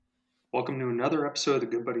Welcome to another episode of the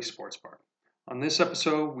Good Buddy Sports Bar. On this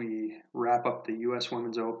episode, we wrap up the U.S.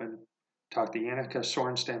 Women's Open, talk the Annika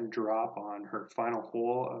Sorenstam drop on her final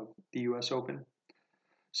hole of the U.S. Open,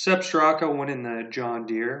 Sepp Straka winning the John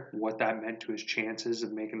Deere, what that meant to his chances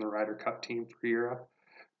of making the Ryder Cup team for Europe,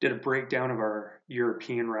 did a breakdown of our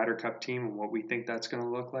European Ryder Cup team and what we think that's going to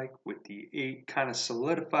look like with the 8 kind of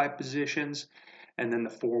solidified positions, and then the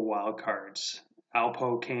 4 wild cards.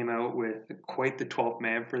 Alpo came out with quite the 12th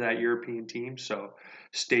man for that European team, so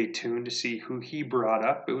stay tuned to see who he brought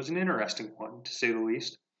up. It was an interesting one, to say the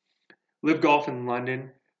least. Liv Golf in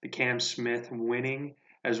London, the Cam Smith winning,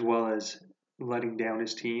 as well as letting down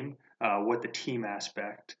his team, what the team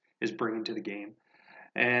aspect is bringing to the game.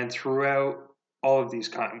 And throughout all of these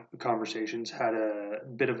conversations, had a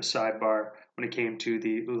bit of a sidebar when it came to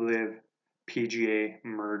the Liv PGA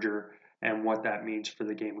merger and what that means for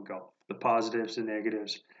the game of golf, the positives, the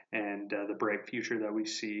negatives, and the bright future that we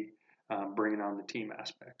see bringing on the team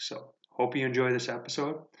aspect. So hope you enjoy this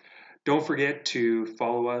episode. Don't forget to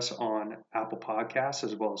follow us on Apple Podcasts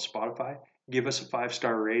as well as Spotify. Give us a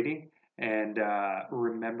 5-star rating and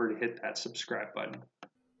remember to hit that subscribe button.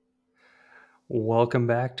 Welcome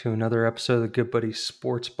back to another episode of the Good Buddy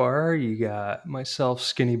Sports Bar. You got myself,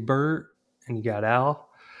 Skinny Bert, and you got Al.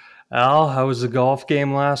 Al, how was the golf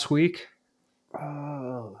game last week?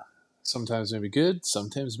 Sometimes maybe good,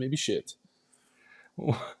 sometimes maybe shit.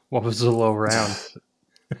 What was the low round?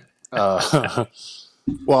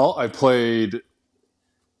 Well, I played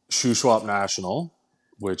Shuswap National,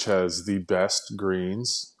 which has the best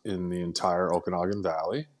greens in the entire Okanagan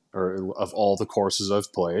Valley, or of all the courses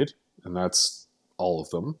I've played, and that's all of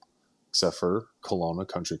them, except for Kelowna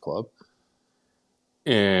Country Club.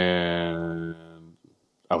 And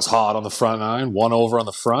I was hot on the front nine, 1 over on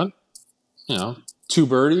the front, 2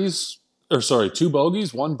 bogeys,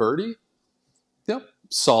 1 birdie. Yep,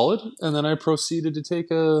 solid. And then I proceeded to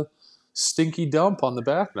take a stinky dump on the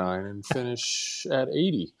back nine and finish at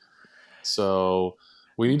 80. So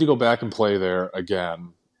we need to go back and play there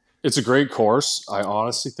again. It's a great course. I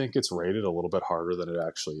honestly think it's rated a little bit harder than it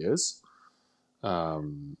actually is. I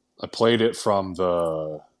played it from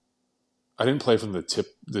I didn't play from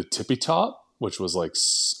the tippy top, which was like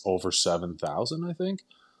over 7,000, I think.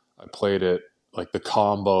 I played it like the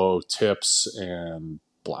combo tips and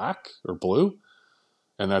black or blue,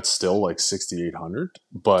 and that's still like 6,800.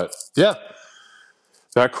 But yeah,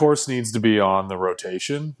 that course needs to be on the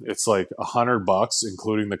rotation. It's like $100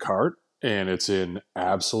 including the cart, and it's in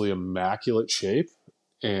absolutely immaculate shape.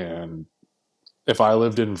 And if I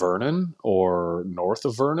lived in Vernon or north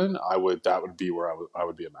of Vernon, that would be where I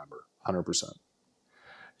would be a member, 100%.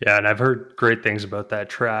 Yeah, and I've heard great things about that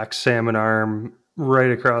track. Salmon Arm,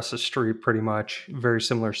 right across the street, pretty much. Very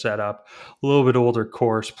similar setup. A little bit older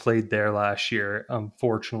course, played there last year.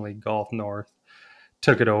 Unfortunately, Golf North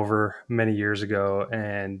took it over many years ago,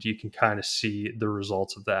 and you can kind of see the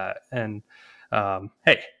results of that. And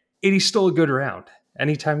hey, 80's still a good round.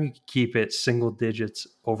 Anytime you can keep it single digits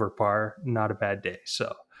over par, not a bad day.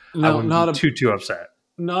 So I wouldn't be too upset.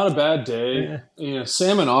 Not a bad day. Yeah.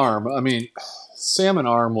 Salmon Arm. I mean, Salmon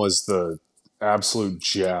Arm was the absolute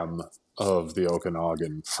gem of the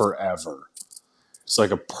Okanagan forever. It's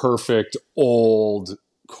like a perfect old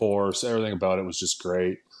course. Everything about it was just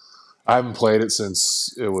great. I haven't played it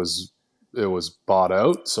since it was bought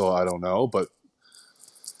out, so I don't know. But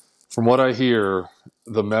from what I hear,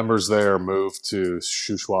 the members there moved to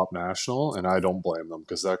Shuswap National, and I don't blame them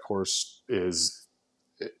because that course is.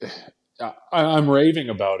 I'm raving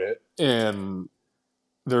about it, and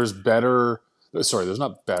there's better. Sorry, there's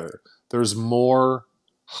not better. There's more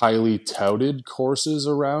highly touted courses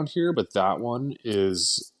around here, but that one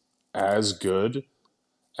is as good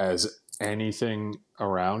as anything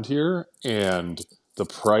around here, and the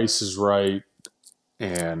price is right,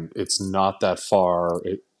 and it's not that far.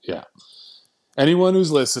 Yeah. Anyone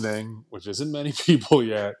who's listening, which isn't many people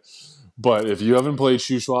yet, but if you haven't played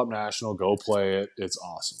Shuswap National, go play it. It's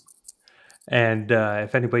awesome. And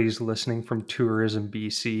if anybody's listening from Tourism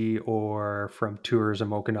BC or from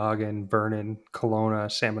Tourism Okanagan, Vernon,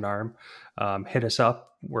 Kelowna, Salmon Arm, hit us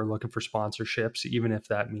up. We're looking for sponsorships, even if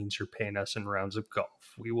that means you're paying us in rounds of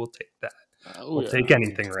golf. We will take that. We'll take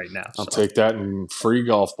anything right now. I'll take that in free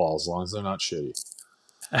golf balls as long as they're not shitty.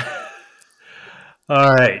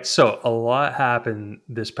 All right. So a lot happened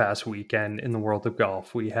this past weekend in the world of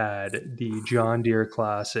golf. We had the John Deere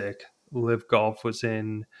Classic. Liv Golf was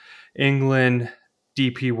in England.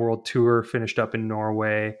 DP World Tour finished up in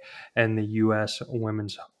Norway, and the U.S.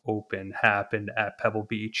 Women's Open happened at Pebble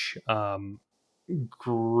Beach.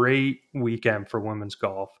 Great weekend for women's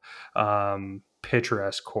golf.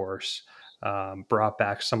 Picturesque course. brought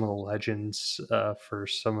back some of the legends for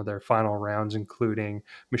some of their final rounds, including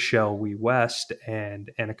Michelle Wee West and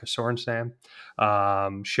Annika Sorenstam.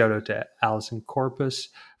 Shout out to Alison Corpus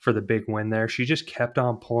for the big win there. She just kept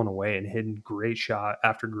on pulling away and hitting great shot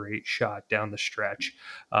after great shot down the stretch.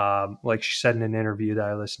 Like she said in an interview that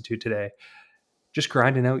I listened to today, just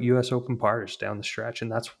grinding out US Open pars down the stretch.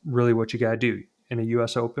 And that's really what you got to do. In a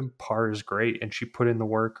US Open, par is great. And she put in the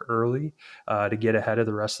work early to get ahead of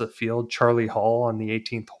the rest of the field. Charlie Hall on the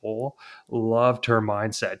 18th hole, loved her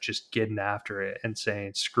mindset, just getting after it and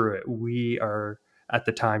saying, screw it. We are, at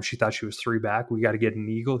the time, she thought she was 3 back. We got to get an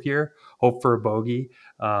eagle here, hope for a bogey.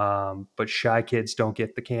 But shy kids don't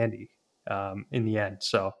get the candy in the end.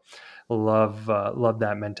 So love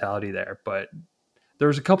that mentality there. But there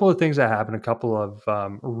was a couple of things that happened, a couple of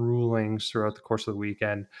rulings throughout the course of the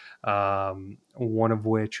weekend. One of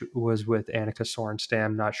which was with Annika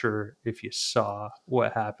Sorenstam. Not sure if you saw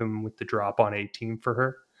what happened with the drop on 18 for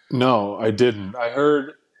her. No, I didn't. I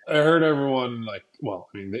heard everyone like, well,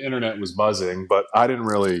 I mean, the internet was buzzing, but I didn't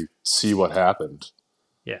really see what happened.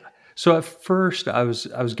 Yeah. So at first, I was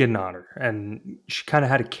getting on her, and she kind of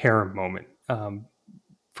had a Karen moment.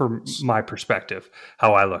 From my perspective,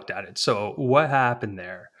 how I looked at it. So what happened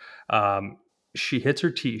there? She hits her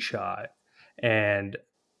tee shot, and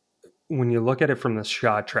when you look at it from the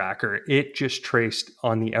shot tracker, it just traced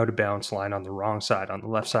on the out of bounds line on the wrong side, on the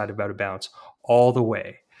left side of out of bounds, all the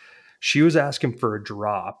way. She was asking for a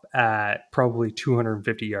drop at probably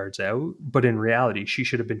 250 yards out, but in reality, she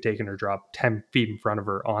should have been taking her drop 10 feet in front of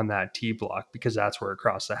her on that tee block because that's where it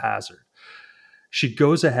crossed the hazard. She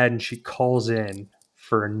goes ahead and she calls in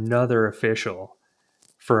for another official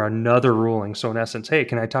for another ruling. So in essence, hey,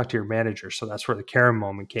 can I talk to your manager? So that's where the Karen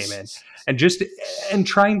moment came in, and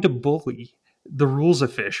trying to bully the rules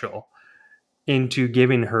official into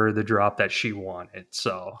giving her the drop that she wanted.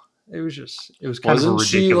 So it was kind of a Wasn't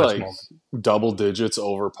she ridiculous like moment. double digits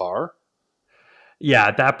over par? Yeah,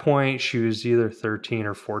 at that point she was either 13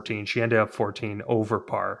 or 14. She ended up 14 over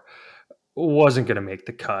par. Wasn't going to make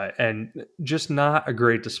the cut, and just not a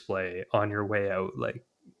great display on your way out. Like,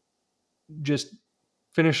 just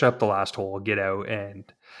finish up the last hole, get out, and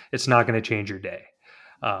it's not going to change your day.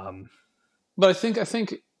 Um, But I think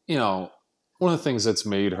one of the things that's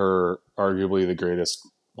made her arguably the greatest.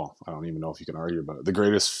 Well, I don't even know if you can argue about it. The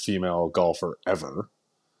greatest female golfer ever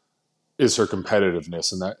is her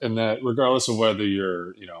competitiveness, and that regardless of whether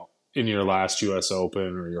you're in your last U.S.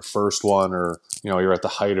 Open or your first one, or you're at the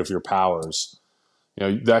height of your powers,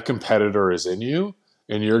 that competitor is in you,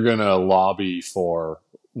 and you're gonna lobby for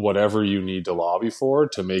whatever you need to lobby for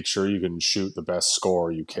to make sure you can shoot the best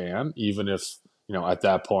score you can, even if at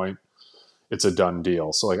that point it's a done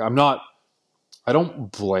deal. So like I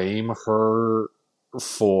don't blame her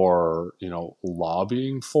for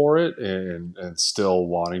lobbying for it and still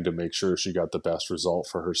wanting to make sure she got the best result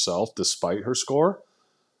for herself despite her score.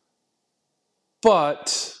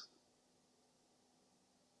 But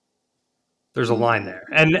there's a line there,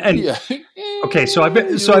 and yeah, okay, so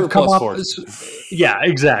you're I've come plus off. 40. Yeah,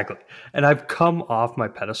 exactly. And I've come off my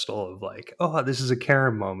pedestal of like, oh, this is a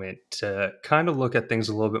Karen moment, to kind of look at things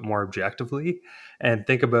a little bit more objectively and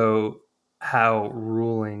think about how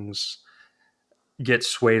rulings get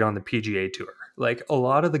swayed on the PGA Tour. Like, a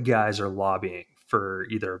lot of the guys are lobbying for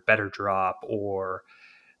either a better drop, or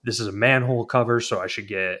this is a manhole cover, so I should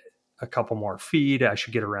get a couple more feet, I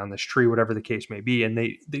should get around this tree, whatever the case may be. And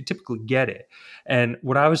they typically get it. And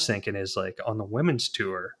what I was thinking is, like, on the women's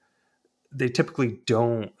tour, they typically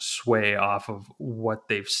don't sway off of what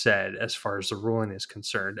they've said as far as the ruling is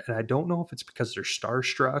concerned. And I don't know if it's because they're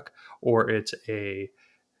starstruck, or it's a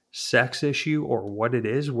sex issue, or what it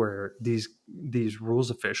is, where these rules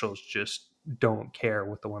officials just don't care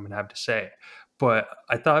what the women have to say. But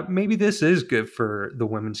I thought maybe this is good for the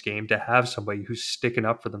women's game, to have somebody who's sticking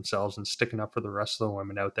up for themselves and sticking up for the rest of the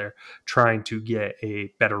women out there, trying to get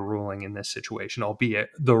a better ruling in this situation, albeit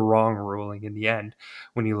the wrong ruling in the end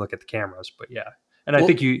when you look at the cameras. But yeah, and I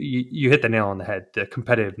think Well, you hit the nail on the head. The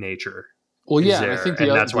competitive nature well, is yeah, and I there, think and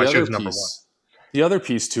that's why the she other was number one. piece, the other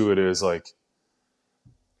piece to it is like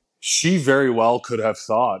she very well could have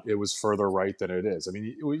thought it was further right than it is. I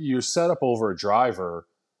mean, you're set up over a driver,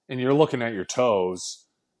 and you're looking at your toes,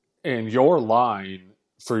 and your line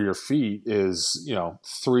for your feet is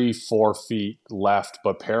 3-4 feet left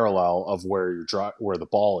but parallel of where where the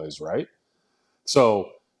ball is, right? So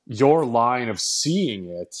your line of seeing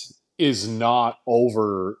it is not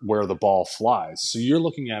over where the ball flies, so you're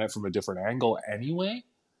looking at it from a different angle anyway.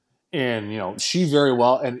 And she very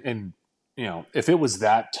well, and if it was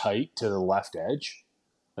that tight to the left edge,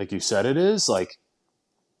 like you said it is, like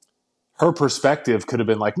her perspective could have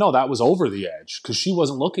been like, no, that was over the edge, because she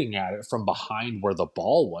wasn't looking at it from behind where the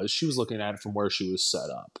ball was. She was looking at it from where she was set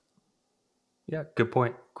up. Yeah, good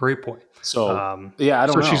point. Great point. So, yeah, I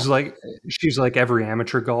don't know. She's like every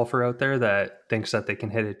amateur golfer out there that thinks that they can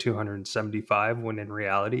hit it 275 when in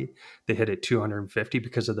reality they hit it 250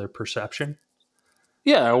 because of their perception.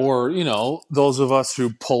 Yeah, or, you know, those of us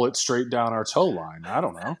who pull it straight down our toe line. I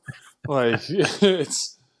don't know. Like,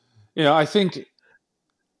 it's, you know, I think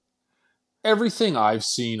everything I've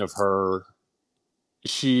seen of her,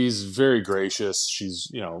 she's very gracious. She's,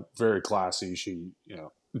 you know, very classy. She, you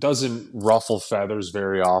know, doesn't ruffle feathers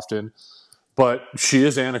very often, but she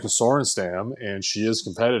is Annika Sorenstam and she is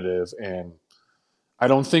competitive. And I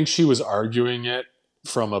don't think she was arguing it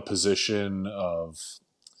from a position of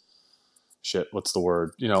shit. What's the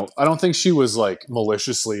word? You know, I don't think she was like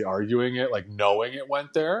maliciously arguing it, like knowing it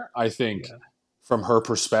went there. I think from her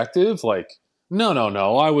perspective, like, no,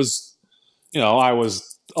 I was, you know, I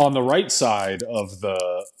was on the right side of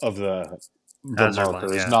the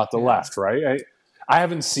markers, not the left, right? I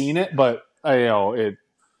haven't seen it, but you know, it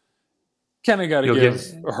kind of got to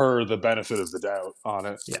give her the benefit of the doubt on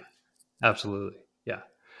it. Yeah, absolutely. Yeah,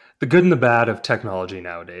 the good and the bad of technology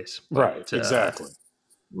nowadays. But, right, exactly.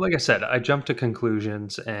 Like I said, I jumped to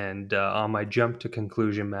conclusions, and on my jump to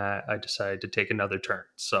conclusion, Matt, I decided to take another turn.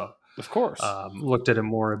 So, of course, looked at it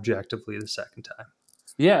more objectively the second time.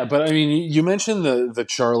 Yeah, but I mean, you mentioned the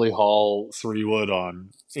Charlie Hall 3-wood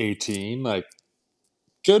on 18. Like,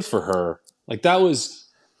 good for her. Like, that was...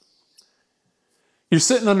 You're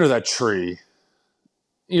sitting under that tree.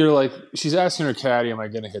 You're like... She's asking her caddy, am I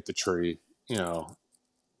going to hit the tree? You know.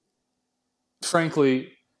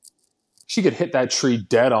 Frankly, she could hit that tree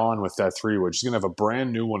dead on with that 3-wood. She's going to have a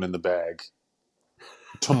brand new one in the bag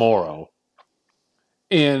tomorrow.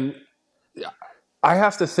 And I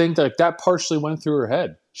have to think that partially went through her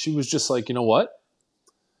head. She was just like, you know what?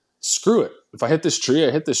 Screw it. If I hit this tree,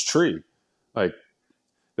 I hit this tree. Like,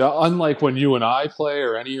 unlike when you and I play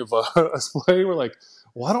or any of us play, we're like,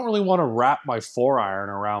 well, I don't really want to wrap my 4-iron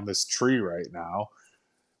around this tree right now.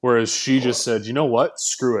 Whereas she just said, you know what?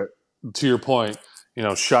 Screw it. To your point, you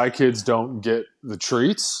know, shy kids don't get the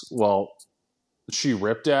treats. Well, she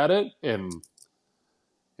ripped at it, and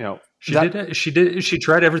you know, she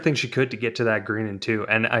tried everything she could to get to that green in 2.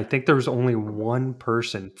 And I think there was only one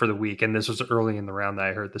person for the week, and this was early in the round that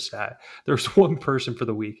I heard the stat. There was one person for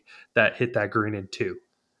the week that hit that green in 2.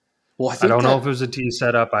 Well, I don't know if it was a tee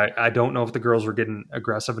setup. I don't know if the girls were getting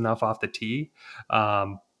aggressive enough off the tee,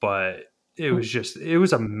 but it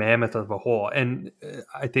was a mammoth of a hole. And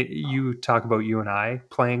I think you talk about you and I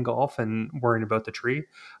playing golf and worrying about the tree.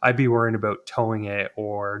 I'd be worrying about towing it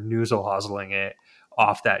or noozle hustling it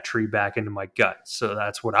off that tree back into my gut. So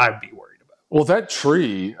that's what I'd be worried about. Well, that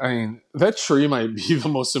tree might be the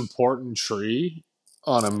most important tree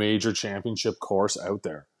on a major championship course out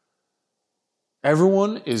there.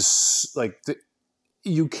 Everyone is like,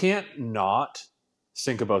 you can't not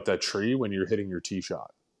think about that tree when you're hitting your tee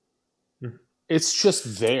shot. Mm-hmm. It's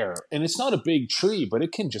just there. And it's not a big tree, but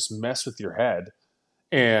it can just mess with your head.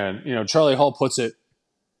 And, you know, Charlie Hall puts it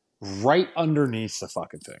right underneath the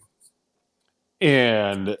fucking thing.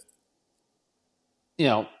 And, you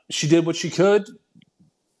know, she did what she could.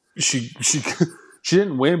 She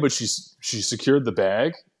didn't win, but she secured the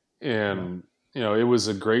bag. And, you know, it was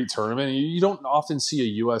a great tournament. You don't often see a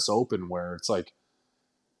U.S. Open where it's like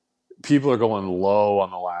people are going low on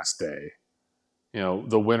the last day. You know,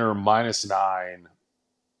 the winner -9,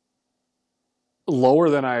 lower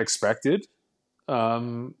than I expected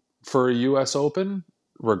for a U.S. Open,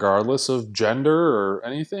 regardless of gender or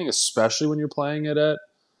anything, especially when you're playing it at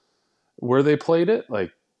where they played it.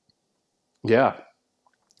 Like, yeah,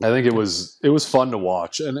 I think it was fun to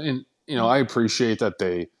watch. And you know, I appreciate that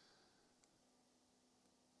they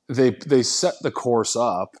set the course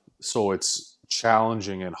up so it's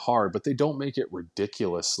challenging and hard, but they don't make it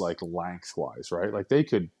ridiculous, like lengthwise, right? Like they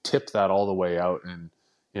could tip that all the way out and,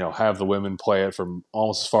 you know, have the women play it from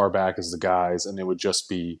almost as far back as the guys, and it would just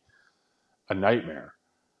be a nightmare.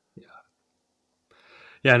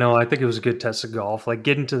 Yeah, no, I think it was a good test of golf. Like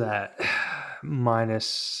getting to that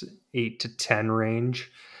 -8 to 10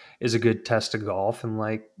 range is a good test of golf. And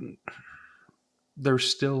like, there's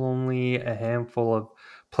still only a handful of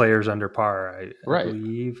players under par. I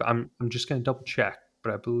believe I'm just going to double check,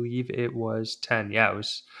 but I believe it was 10. Yeah, it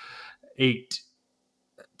was 8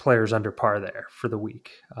 players under par there for the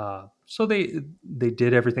week. So they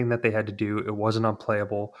did everything that they had to do. It wasn't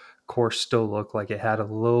unplayable. Course still looked like it had a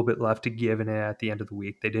little bit left to give in it at the end of the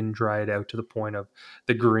week. They didn't dry it out to the point of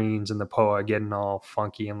the greens and the POA getting all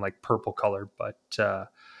funky and like purple colored, but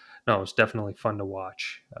no, it was definitely fun to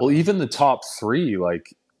watch. Well, even the top three,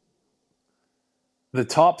 like the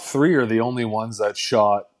top three are the only ones that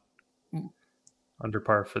shot Under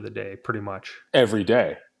par for the day, pretty much. every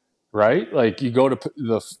day, right? Like you go to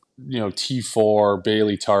the T4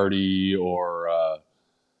 Bailey Tardy or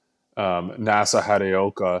NASA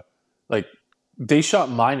Hadeoka, like they shot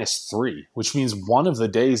 -3, which means one of the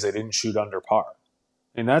days they didn't shoot under par.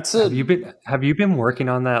 And that's it. Have you been working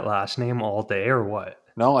on that last name all day or what?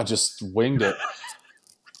 No, I just winged it.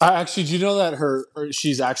 Actually, do you know that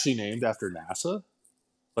she's actually named after NASA,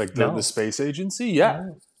 like the No. space agency? Yeah,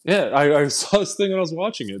 No. yeah. I saw this thing when I was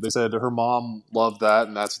watching it. They said her mom loved that,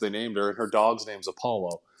 and that's what they named her. And her dog's name's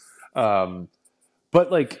Apollo.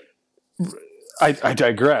 But like, I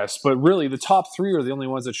digress. But really, the top three are the only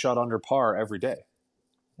ones that shot under par every day.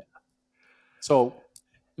 So,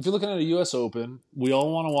 if you're looking at a U.S. Open, we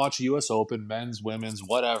all want to watch a U.S. Open, men's, women's,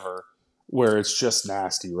 whatever, where it's just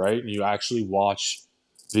nasty, right? And you actually watch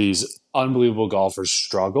these unbelievable golfers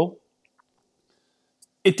struggle.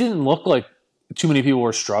 It didn't look like too many people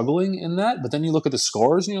were struggling in that, but then you look at the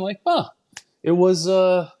scores and you're like, it was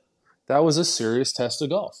that was a serious test of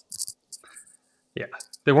golf. Yeah.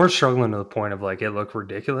 They weren't struggling to the point of like it looked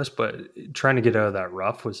ridiculous, but trying to get out of that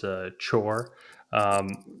rough was a chore.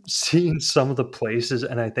 Seeing some of the places,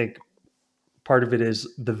 and I think part of it is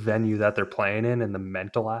the venue that they're playing in and the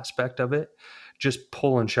mental aspect of it, just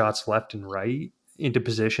pulling shots left and right into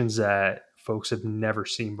positions that folks have never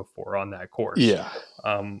seen before on that course. Yeah.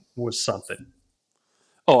 Was something.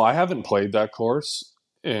 Oh, I haven't played that course,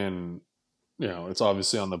 and it's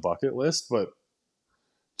obviously on the bucket list, but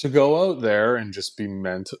to go out there and just be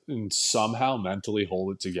and somehow mentally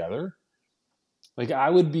hold it together. Like I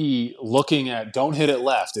would be looking at don't hit it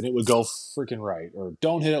left and it would go freaking right, or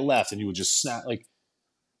don't hit it left and you would just snap. Like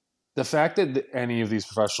the fact that any of these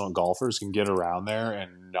professional golfers can get around there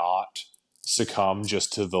and not succumb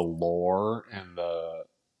just to the lore and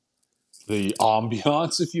the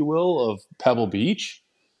ambiance, if you will, of Pebble Beach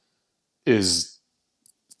is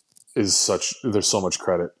such. There's so much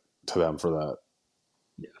credit to them for that.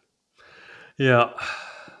 Yeah.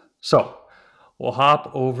 So we'll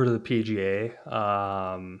hop over to the PGA.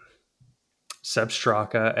 Sepp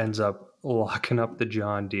Straka ends up locking up the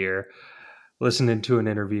John Deere. Listening to an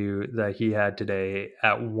interview that he had today,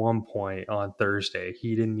 at one point on Thursday,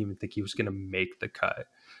 he didn't even think he was going to make the cut.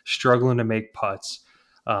 Struggling to make putts.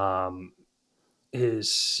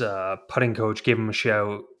 His putting coach gave him a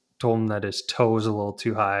shout, told him that his toe is a little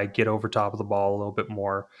too high, get over top of the ball a little bit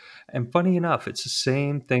more. And funny enough, it's the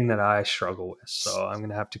same thing that I struggle with. So I'm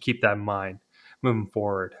going to have to keep that in mind moving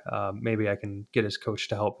forward. Maybe I can get his coach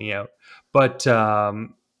to help me out. But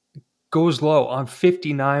goes low on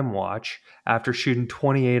 59 watch after shooting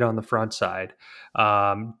 28 on the front side.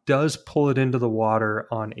 Does pull it into the water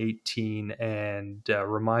on 18 and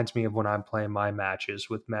reminds me of when I'm playing my matches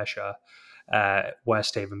with Mesha at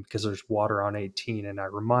West Haven because there's water on 18, and I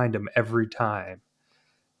remind him every time,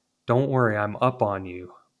 don't worry, I'm up on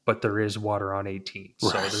you, but there is water on 18, so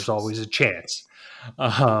there's always a chance.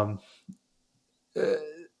 I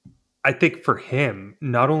think for him,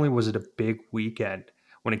 not only was it a big weekend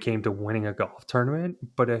when it came to winning a golf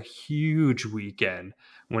tournament, but a huge weekend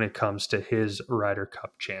when it comes to his Ryder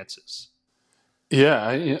Cup chances.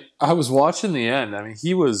 Yeah, I was watching the end. I mean,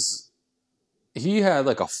 he had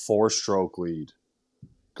like a 4-stroke lead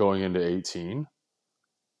going into 18.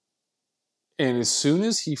 And as soon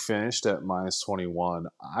as he finished at -21,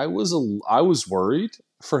 I was worried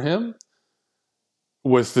for him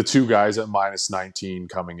with the two guys at -19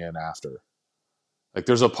 coming in after. Like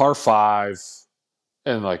there's a par 5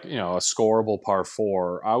 and like, a scoreable par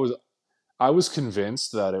 4. I was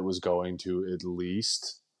convinced that it was going to at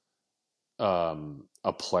least a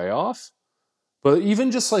playoff. But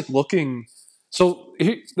even just like looking, so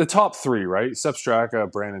the top three, right? Sepp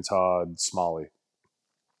Straka, Brandon Todd, Smalley.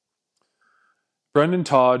 Brendan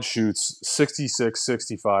Todd shoots 66,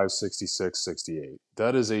 65, 66, 68.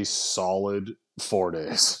 That is a solid 4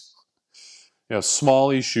 days.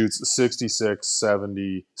 Smalley shoots 66,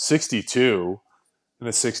 70, 62, and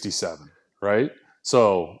a 67, right?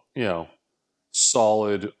 So,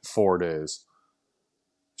 solid 4 days.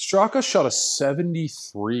 Straka shot a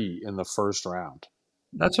 73 in the first round.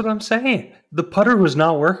 That's what I'm saying. The putter was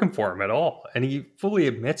not working for him at all, and he fully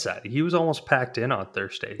admits that. He was almost packed in on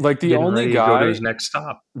Thursday. Like the only guy, to go to his next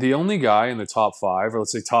stop. The only guy in the top 5, or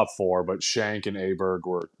let's say top 4, but Shank and Aberg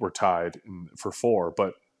were tied for 4.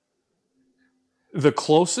 But the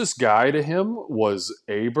closest guy to him was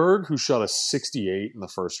Aberg, who shot a 68 in the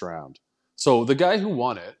first round. So the guy who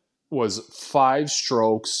won it was 5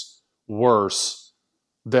 strokes worse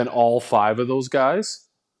than all 5 of those guys.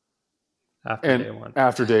 after and day one.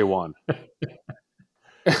 after day one.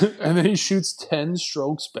 And then he shoots 10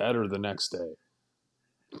 strokes better the next day.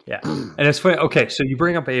 Yeah. And it's funny. Okay, so you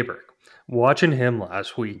bring up Aberg. Watching him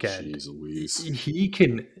last weekend, Jeez Louise. he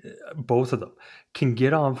can, both of them, can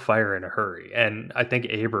get on fire in a hurry. And I think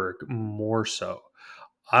Aberg more so.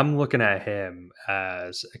 I'm looking at him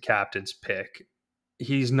as a captain's pick.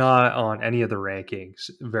 He's not on any of the rankings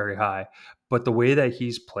very high, but the way that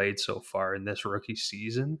he's played so far in this rookie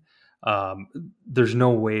season, um, there's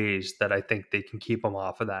no ways that I think they can keep him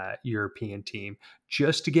off of that European team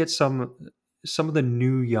just to get some of the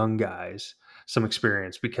new young guys some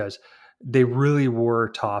experience, because they really were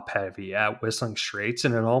top heavy at Whistling Straits,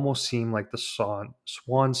 and it almost seemed like the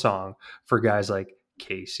swan song for guys like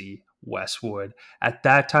Casey, Westwood. At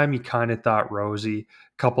that time, you kind of thought Rosie,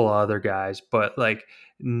 a couple of other guys, but like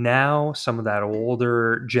now some of that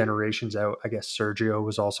older generations out. I guess Sergio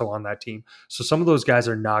was also on that team, so some of those guys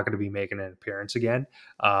are not going to be making an appearance again.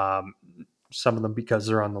 Um, some of them because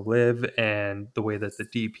they're on the live, and the way that the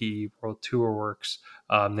DP World Tour works,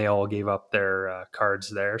 they all gave up their cards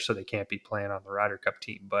there, so they can't be playing on the Ryder Cup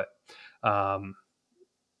team. But um,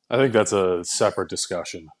 I think that's a separate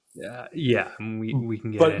discussion. yeah, we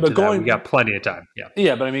can get But into that. We going, got plenty of time. Yeah,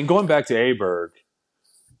 yeah, but I mean, going back to Aberg,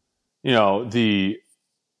 you know, the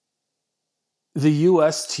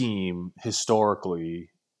U.S. team historically,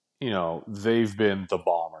 you know, they've been the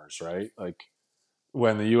bombers, right? Like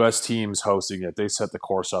when the U.S. team's hosting it, they set the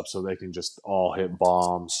course up so they can just all hit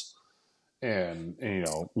bombs and you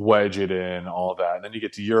know, wedge it in, all that. And then you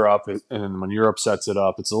get to Europe, and then when Europe sets it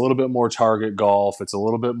up, it's a little bit more target golf, it's a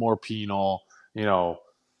little bit more penal, you know,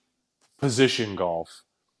 position golf.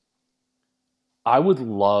 I would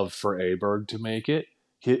love for Aberg to make it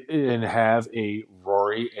and have a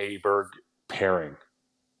Rory Aberg pairing.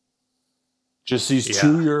 Just these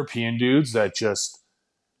two yeah. European dudes that just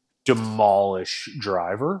demolish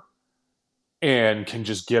driver and can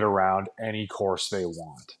just get around any course they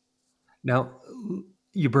want. Now,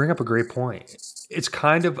 you bring up a great point. It's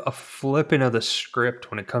kind of a flipping of the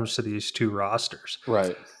script when it comes to these two rosters.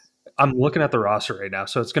 Right. I'm looking at the roster right now.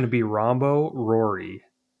 So it's going to be Rombo, Rory,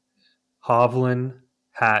 Hovland,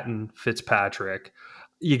 Hatton, Fitzpatrick.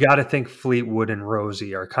 You got to think Fleetwood and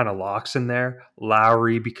Rosie are kind of locks in there.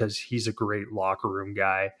 Lowry, because he's a great locker room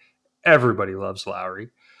guy. Everybody loves Lowry.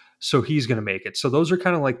 So he's going to make it. So those are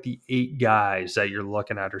kind of like the 8 guys that you're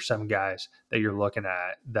looking at, or 7 guys that you're looking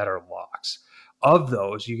at that are locks. Of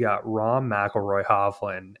those, you got Rahm, McIlroy,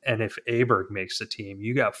 Hovland, and if Aberg makes the team,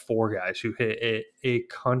 you got 4 guys who hit a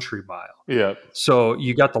country mile. Yeah. So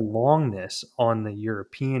you got the longness on the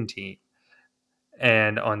European team,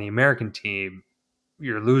 and on the American team,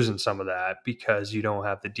 you're losing some of that because you don't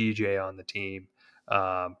have the DJ on the team.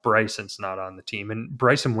 Bryson's not on the team, and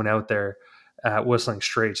Bryson went out there at Whistling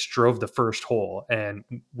Straits, drove the first hole, and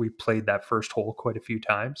we played that first hole quite a few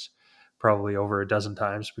times, probably over a dozen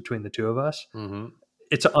times between the two of us. Mm-hmm.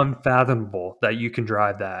 It's unfathomable that you can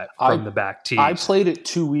drive that from the back tees. I played it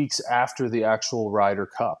 2 weeks after the actual Ryder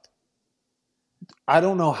Cup. I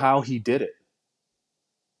don't know how he did it.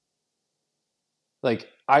 Like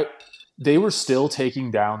they were still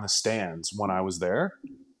taking down the stands when I was there,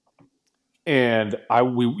 and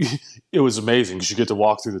it was amazing because you get to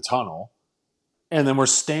walk through the tunnel, and then we're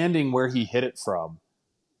standing where he hit it from,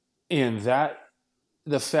 and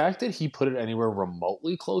the fact that he put it anywhere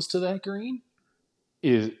remotely close to that green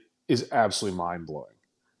is absolutely mind blowing.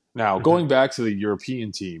 Now going back to the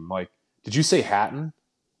European team, like, did you say Hatton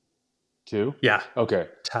too? Yeah. Okay.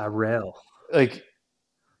 Tyrrell. Like,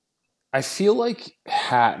 I feel like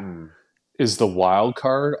Hatton is the wild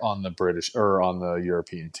card on the British or on the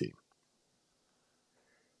European team.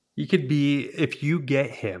 He could be, if you get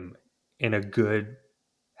him in a good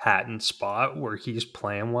Hatton spot where he's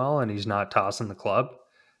playing well and he's not tossing the club,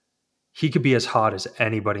 he could be as hot as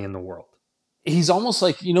anybody in the world. He's almost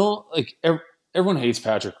like, you know, like everyone hates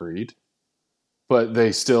Patrick Reed, but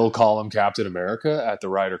they still call him Captain America at the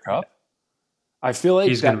Ryder Cup. Yeah. I feel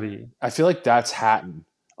like that's Hatton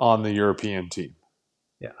on the European team.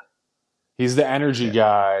 Yeah. He's the energy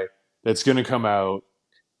guy that's going to come out.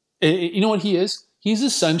 You know what he is? He's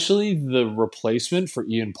essentially the replacement for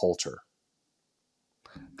Ian Poulter.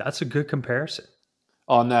 That's a good comparison.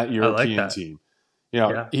 On that European team. You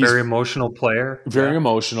know, he's very emotional player. Very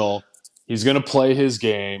emotional. He's going to play his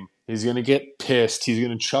game. He's going to get pissed. He's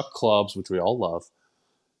going to chuck clubs, which we all love.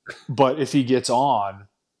 But if he gets on,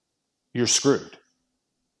 you're screwed.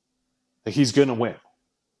 Like, he's going to win.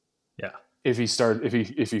 Yeah. If he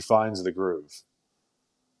finds the groove.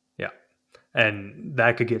 Yeah. And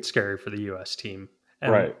that could get scary for the US team.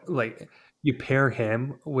 And right. like, you pair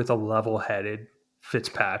him with a level-headed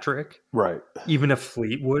Fitzpatrick, Right. even a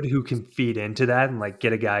Fleetwood who can feed into that and like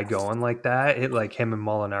get a guy going like that, it like him and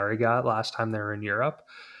Molinari got last time they were in Europe.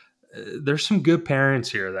 There's some good pairings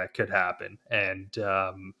here that could happen, and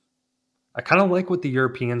I kind of like what the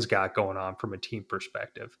Europeans got going on from a team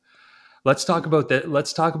perspective. Let's talk about that.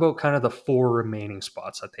 Let's talk about kind of the 4 remaining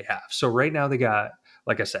spots that they have. So right now they got,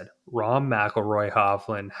 like I said, Rahm, McIlroy,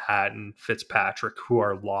 Hovland, Hatton, Fitzpatrick, who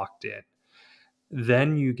are locked in.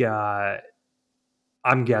 Then you got,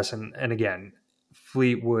 I'm guessing, and again,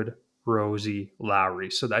 Fleetwood, Rosie,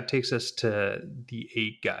 Lowry. So that takes us to the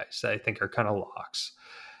 8 guys that I think are kind of locks.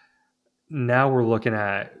 Now we're looking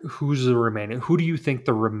at who's the remaining. Who do you think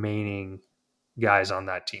the remaining guys on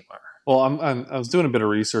that team are? Well, I was doing a bit of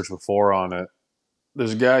research before on it.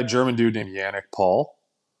 There's a guy, German dude named Yannick Paul,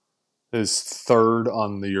 is 3rd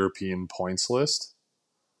on the European points list.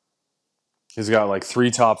 He's got like 3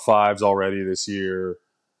 top 5s already this year.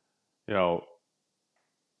 You know,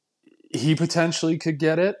 he potentially could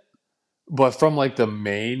get it, but from like the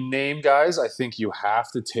main name guys, I think you have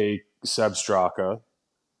to take Sepp Straka.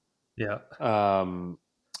 Yeah.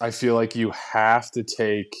 I feel like you have to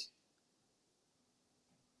take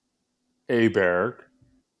Aberg.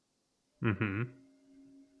 Mm-hmm.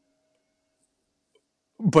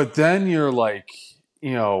 But then you're like,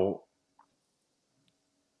 you've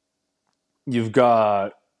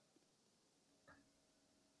got.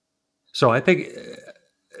 So I think,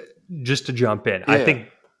 just to jump in, Yeah.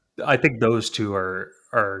 I think those two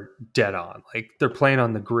are dead on. Like they're playing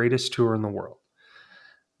on the greatest tour in the world.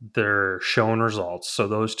 They're showing results. So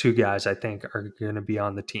those 2 guys I think are going to be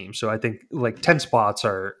on the team. So I think like 10 spots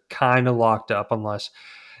are kind of locked up, unless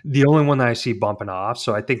the only one that I see bumping off.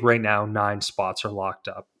 So I think right now 9 spots are locked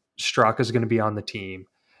up. Straka's going to be on the team.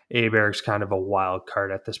 Aberg's kind of a wild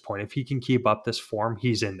card at this point. If he can keep up this form,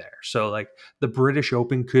 he's in there. So like the British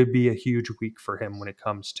Open could be a huge week for him when it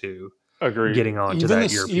comes to Agreed. getting on to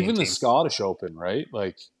that European even the team. Scottish Open, right?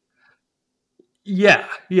 Like, Yeah.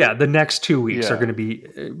 The next 2 weeks Yeah. are going to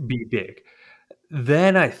be big.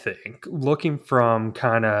 Then I think, looking from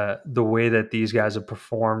kind of the way that these guys have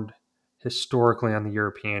performed historically on the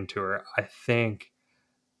European Tour, I think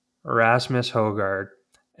Rasmus Højgaard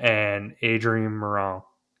and Adrian Morin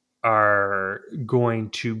are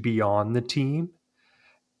going to be on the team,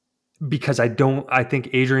 because I think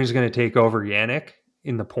Adrian's going to take over Yannick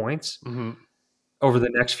in the points over the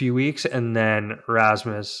next few weeks, and then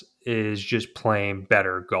Rasmus is just playing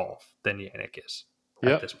better golf than Yannick is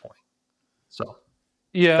at this point. So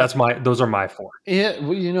yeah, those are my 4. Yeah,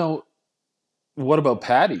 well, what about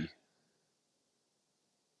Paddy?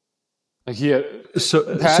 Like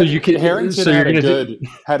Harrington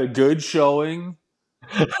had a good showing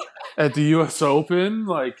at the U.S. Open.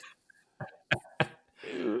 Like,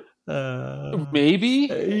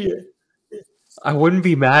 maybe I wouldn't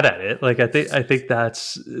be mad at it. Like I think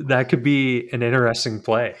that could be an interesting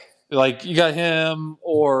play. Like you got him,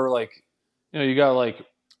 or like you got like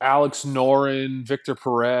Alex Noren, Victor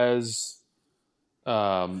Perez,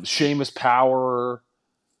 Seamus Power.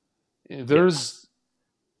 There's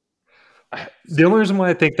the only reason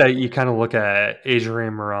why I think that you kind of look at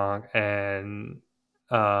Adrian Morin and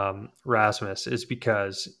Rasmus is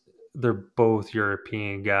because they're both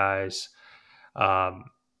European guys.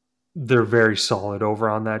 They're very solid over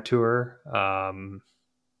on that tour.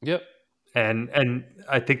 Yep. And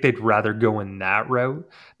I think they'd rather go in that route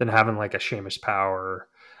than having like a Seamus Power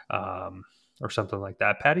or something like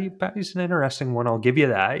that. Paddy's an interesting one. I'll give you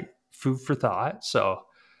that. Food for thought. So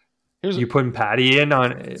you putting Paddy in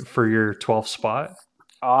on for your 12th spot?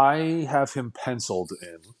 I have him penciled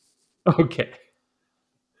in. Okay.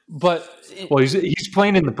 But he's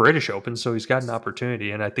playing in the British Open, so he's got an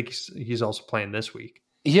opportunity, and I think he's also playing this week.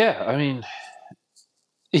 Yeah, I mean,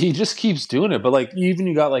 he just keeps doing it. But like, even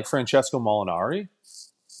you got like Francesco Molinari,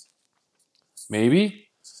 maybe.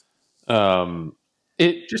 I'm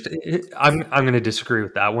going to disagree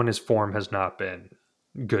with that one. His form has not been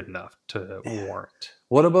good enough to warrant.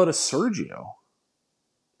 What about a Sergio?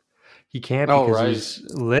 He can't because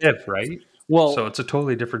he's Liv, right? Well, so it's a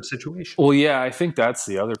totally different situation. Well, yeah, I think that's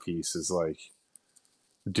the other piece is like,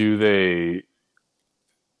 do they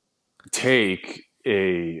take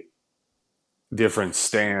a different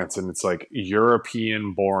stance? And it's like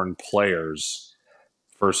European-born players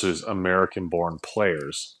versus American-born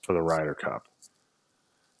players for the Ryder Cup,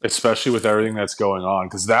 especially with everything that's going on,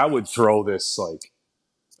 because that would throw this like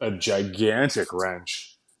a gigantic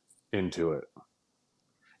wrench into it.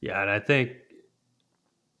 Yeah, and I think,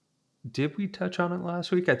 did we touch on it last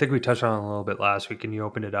week? I think we touched on it a little bit last week, and you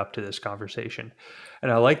opened it up to this conversation.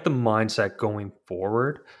 And I like the mindset going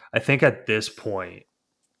forward. I think at this point,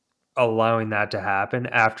 allowing that to happen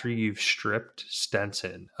after you've stripped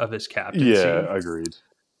Stenson of his captaincy. Yeah, agreed.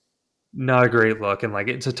 Not a great look, and like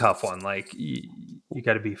it's a tough one. Like you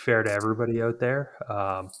got to be fair to everybody out there,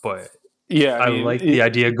 but Yeah, I like the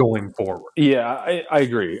idea going forward. Yeah, I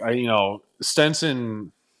agree.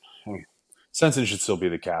 Stenson should still be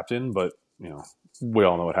the captain, but we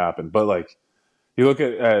all know what happened. But like, you look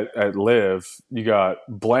at Liv, you got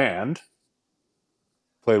Bland,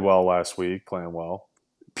 played well last week, playing well.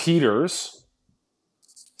 Peters,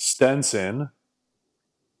 Stenson,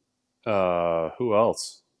 who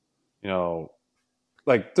else?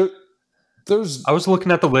 Like there's I was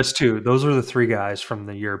looking at the list too. Those are the three guys from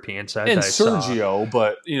the European side and that I saw. Sergio,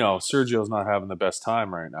 but Sergio's not having the best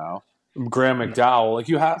time right now. Graham McDowell, like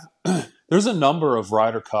you have, there's a number of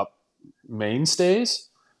Ryder Cup mainstays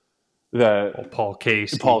that Paul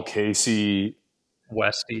Casey,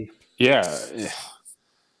 Westy. Yeah,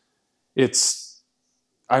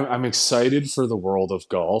 I'm excited for the world of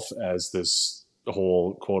golf as this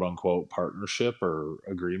whole quote unquote partnership or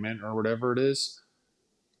agreement or whatever it is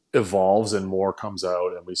evolves and more comes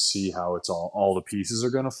out, and we see how it's all the pieces are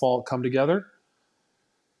going to come together.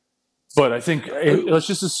 But I think let's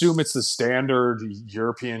just assume it's the standard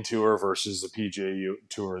European Tour versus the PGA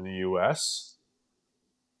Tour in the U.S.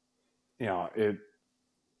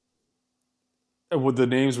 With the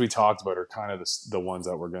names we talked about are kind of the ones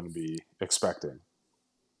that we're going to be expecting.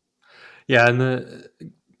 Yeah, and the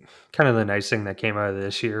kind of the nice thing that came out of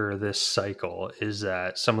this year or this cycle is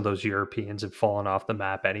that some of those Europeans have fallen off the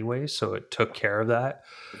map anyway, so it took care of that.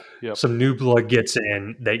 Yep. Some new blood gets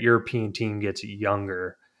in, that European team gets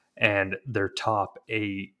younger, and their top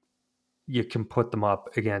 8, you can put them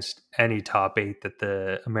up against any top 8 that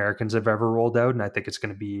the Americans have ever rolled out, and I think it's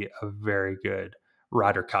going to be a very good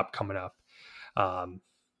Ryder Cup coming up. I'm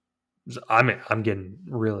getting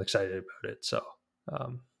real excited about it. So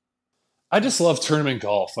I just love tournament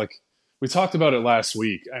golf. Like we talked about it last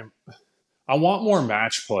week. I want more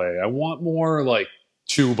match play. I want more like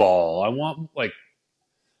 2-ball.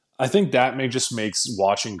 I think that just makes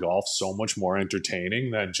watching golf so much more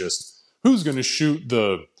entertaining than just who's going to shoot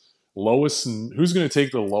the lowest and who's going to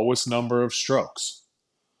take the lowest number of strokes.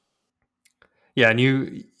 Yeah, and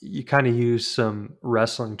you kind of used some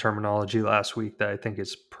wrestling terminology last week that I think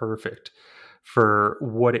is perfect for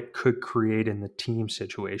what it could create in the team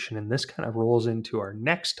situation. And this kind of rolls into our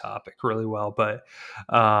next topic really well, but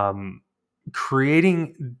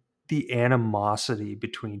creating the animosity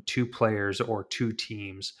between two players or two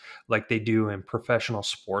teams like they do in professional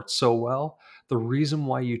sports so well. The reason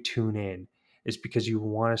why you tune in is because you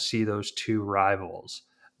want to see those two rivals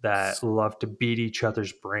that love to beat each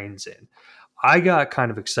other's brains in. I got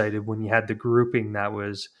kind of excited when you had the grouping that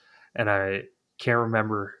was, and I can't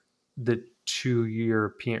remember the two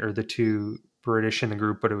European or the two British in the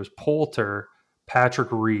group, but it was Poulter, Patrick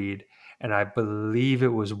Reed, and I believe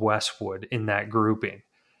it was Westwood in that grouping.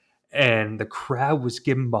 And the crowd was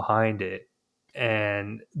getting behind it.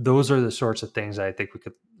 And those are the sorts of things I think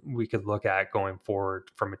we could look at going forward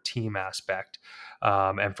from a team aspect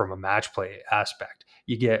and from a match play aspect.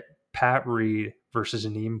 You get Pat Reed versus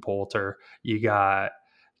Aneem Poulter. You got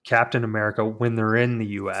Captain America when they're in the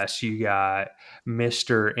U.S. You got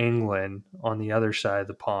Mr. England on the other side of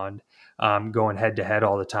the pond going head to head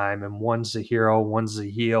all the time. And one's the hero, one's the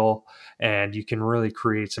heel. And you can really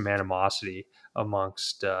create some animosity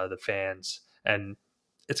amongst the fans. And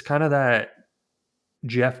it's kind of that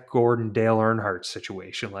Jeff Gordon, Dale Earnhardt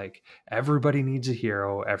situation. Like everybody needs a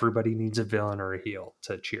hero, everybody needs a villain or a heel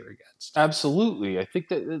to cheer against. Absolutely. I think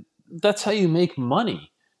that's how you make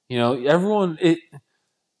money. Everyone,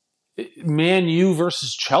 Man U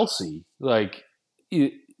versus Chelsea,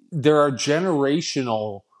 there are generations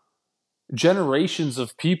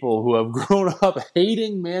of people who have grown up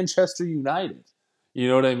hating Manchester United. You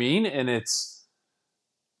know what I mean? And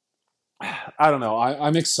I don't know.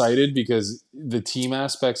 I'm excited because the team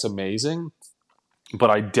aspect's amazing, but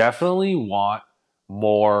I definitely want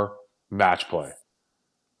more match play.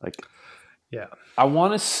 Yeah, I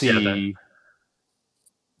want to see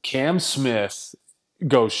Cam Smith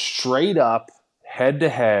go straight up head to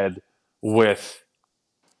head with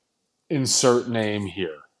insert name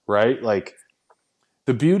here, right? Like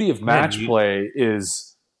the beauty of match play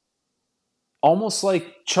is almost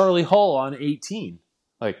like Charlie Hull on 18.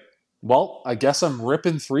 Like, well, I guess I'm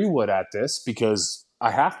ripping 3-wood at this because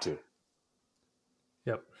I have to.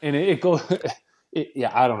 Yep. And it goes.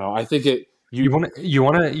 Yeah, I don't know. I think it. You want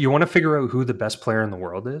to figure out who the best player in the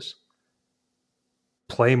world is.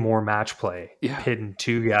 Play more match play, pitting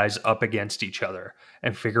two guys up against each other,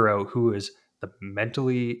 and figure out who is the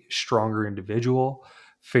mentally stronger individual.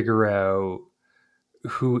 Figure out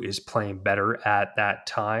who is playing better at that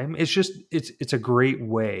time. It's a great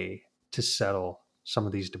way to settle some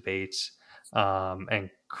of these debates, and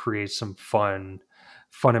create some fun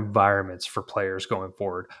environments for players going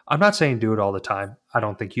forward. I'm not saying do it all the time. I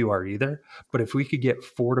don't think you are either. But if we could get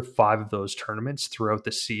 4 to 5 of those tournaments throughout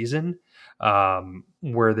the season,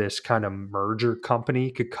 where this kind of merger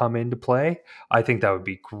company could come into play, I think that would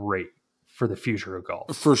be great for the future of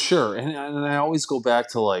golf. For sure. And I always go back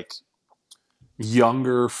to like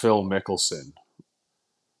younger Phil Mickelson.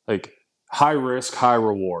 Like high risk, high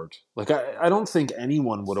reward. Like I don't think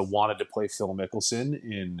anyone would have wanted to play Phil Mickelson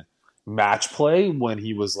in match play when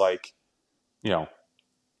he was like, 25.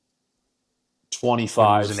 When he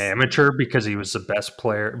was an amateur, because he was the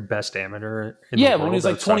best amateur in the world. When he was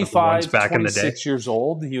like 25, back 26 years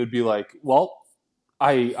old, he would be like, well,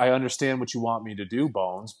 I understand what you want me to do,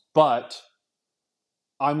 Bones, but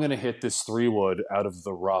I'm going to hit this 3-wood out of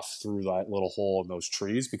the rough through that little hole in those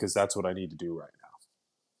trees because that's what I need to do right now.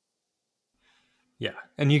 Yeah,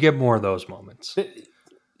 and you get more of those moments.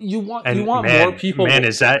 You want more people. Man,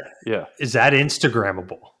 is that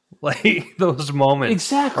Instagrammable? Like those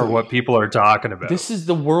moments are what people are talking about. This is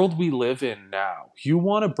the world we live in now. You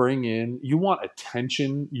want to bring in, you want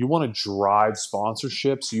attention, you want to drive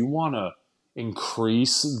sponsorships, you want to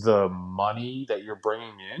increase the money that you're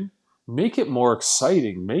bringing in. Make it more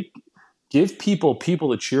exciting. Give people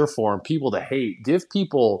to cheer for and people to hate. Give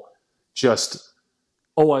people just,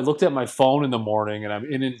 I looked at my phone in the morning and I'm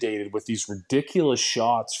inundated with these ridiculous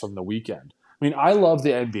shots from the weekend. I mean, I love the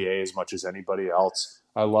NBA as much as anybody else.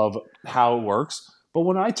 I love how it works. But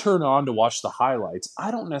when I turn on to watch the highlights,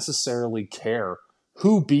 I don't necessarily care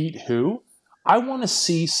who beat who. I want to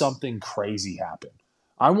see something crazy happen.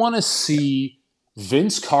 I want to see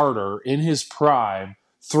Vince Carter in his prime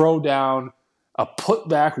throw down a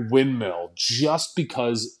putback windmill just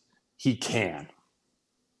because he can.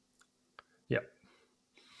 Yep.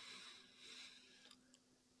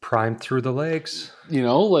 Prime through the legs.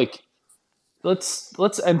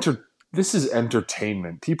 Let's enter. This is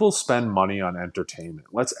entertainment. People spend money on entertainment.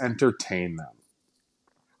 Let's entertain them.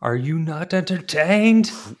 Are you not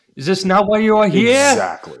entertained? Is this not why you are here?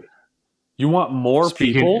 Exactly. You want more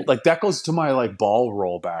people? Like that goes to my ball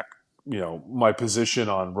roll back, my position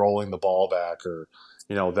on rolling the ball back or,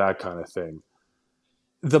 that kind of thing.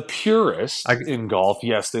 The purist in golf,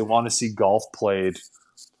 yes, they want to see golf played,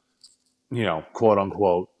 quote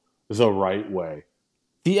unquote, the right way.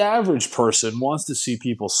 The average person wants to see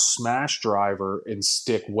people smash driver and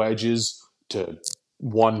stick wedges to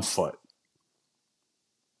 1 foot.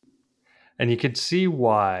 And you can see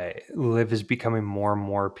why Liv is becoming more and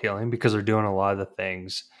more appealing because they're doing a lot of the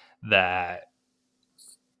things that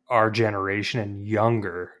our generation and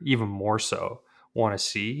younger, even more so, want to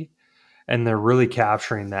see. And they're really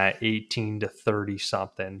capturing that 18 to 30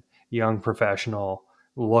 something young professional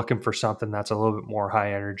looking for something that's a little bit more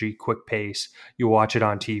high energy, quick pace. You watch it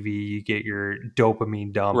on TV, you get your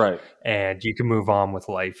dopamine dump, right, and you can move on with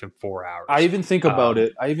life in 4 hours. I even think about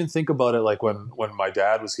it. Like when my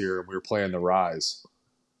dad was here and we were playing the Rise,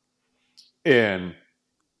 and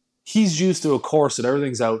he's used to a course that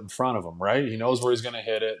everything's out in front of him, right? He knows where he's going to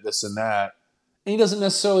hit it, this and that. And he doesn't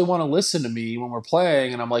necessarily want to listen to me when we're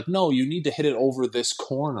playing. And I'm like, no, you need to hit it over this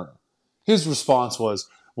corner. His response was,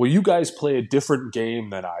 well, you guys play a different game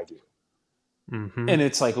than I do. Mm-hmm. And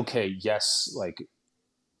it's like, okay, yes, like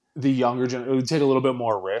the younger generation, it would take a little bit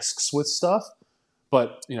more risks with stuff.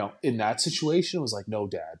 But, in that situation, it was like, no,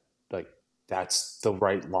 Dad, like that's the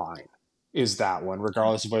right line is that one,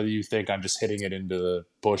 regardless of whether you think I'm just hitting it into the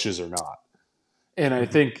bushes or not. And I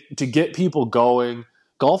think to get people going,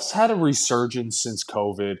 golf's had a resurgence since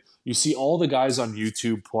COVID. You see all the guys on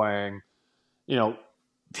YouTube playing.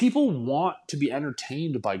 People want to be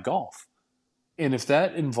entertained by golf. And if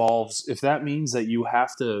that means that you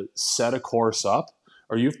have to set a course up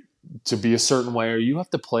or you have to be a certain way or you have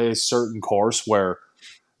to play a certain course where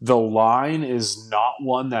the line is not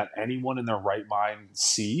one that anyone in their right mind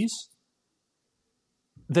sees,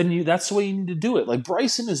 then that's the way you need to do it. Like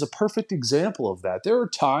Bryson is a perfect example of that. There are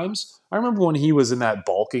times, I remember when he was in that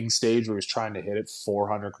bulking stage where he was trying to hit it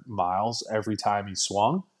 400 miles every time he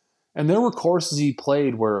swung. And there were courses he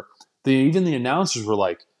played where even the announcers were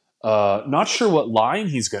like, not sure what line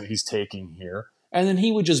he's taking here. And then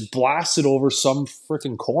he would just blast it over some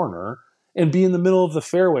freaking corner and be in the middle of the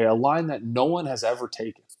fairway, a line that no one has ever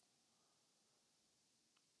taken.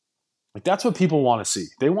 Like that's what people want to see.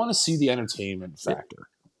 They want to see the entertainment factor.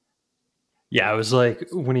 Yeah, it was like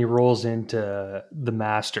when he rolls into the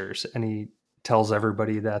Masters and he tells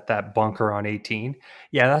everybody that bunker on 18,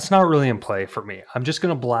 yeah, that's not really in play for me. I'm just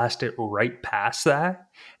going to blast it right past that,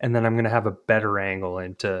 and then I'm going to have a better angle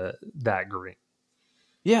into that green.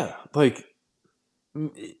 Yeah, like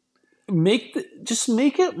just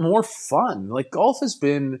make it more fun. Like golf has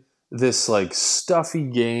been this like stuffy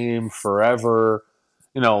game forever,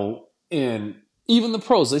 and even the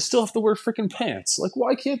pros, they still have to wear freaking pants. Like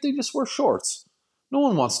why can't they just wear shorts? No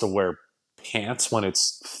one wants to wear pants when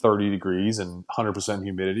it's 30 degrees and 100%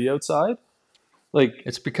 humidity outside. Like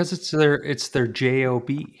It's because it's their job.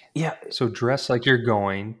 yeah, So dress like you're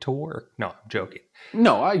going to work. No, I'm joking.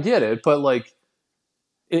 no, I get it, but like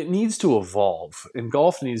it needs to evolve, and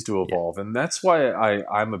golf needs to Yeah. evolve, and that's why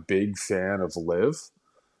I'm a big fan of Liv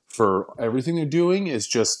for everything they're doing. Is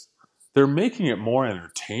just they're making it more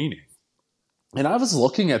entertaining. And I was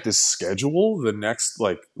looking at this schedule, the next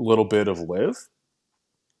like little bit of Liv.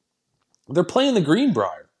 They're playing the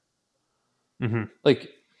Greenbrier. Mm-hmm.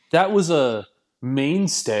 Like that was a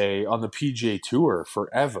mainstay on the PGA Tour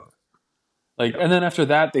forever. Like, and then after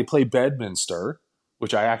that, they play Bedminster,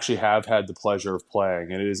 which I actually have had the pleasure of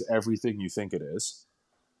playing, and it is everything you think it is.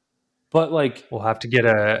 But like, We'll have to get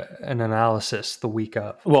an analysis the week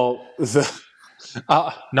of. well,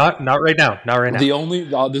 Not right now. Not right now.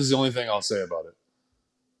 This is the only thing I'll say about it.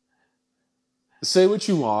 Say what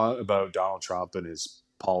you want about Donald Trump and his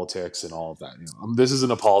politics and all of that. This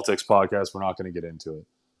isn't a politics podcast. We're not going to get into it.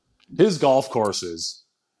 His golf courses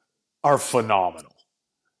are phenomenal.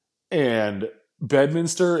 And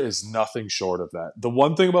Bedminster is nothing short of that. The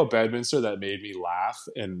one thing about Bedminster that made me laugh,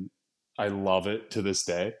 and I love it to this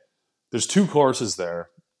day, there's 2 courses there.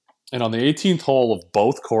 And on the 18th hole of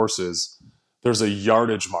both courses, there's a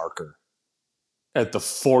yardage marker at the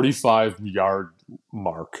 45-yard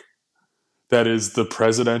mark. That is the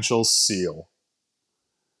presidential seal.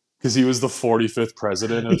 Because he was the 45th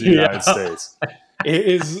president of the United States. It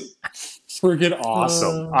is freaking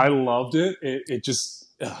awesome. I loved it.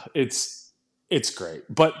 It's great.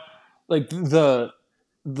 But like the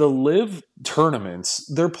Live tournaments,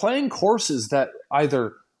 they're playing courses that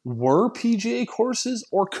either were PGA courses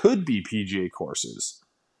or could be PGA courses.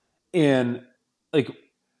 And like,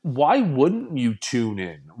 why wouldn't you tune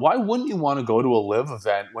in? Why wouldn't you want to go to a Live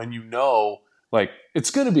event when you know, like,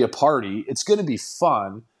 it's going to be a party, it's going to be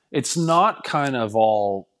fun, it's not kind of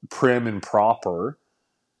all prim and proper.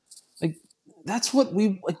 Like, that's what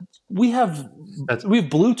we have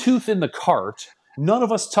Bluetooth in the cart. None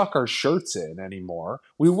of us tuck our shirts in anymore.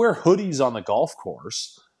 We wear hoodies on the golf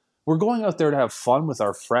course. We're going out there to have fun with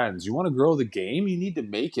our friends. You want to grow the game, you need to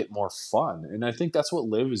make it more fun. And I think that's what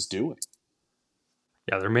Liv is doing.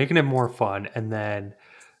 Yeah, they're making it more fun. And then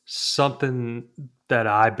something that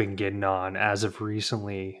I've been getting on as of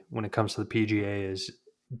recently when it comes to the PGA is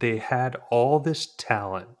they had all this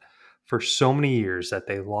talent for so many years that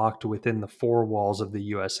they locked within the 4 walls of the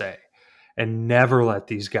USA and never let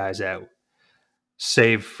these guys out,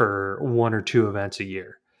 save for 1 or 2 events a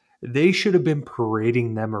year. They should have been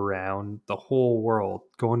parading them around the whole world,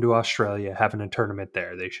 going to Australia, having a tournament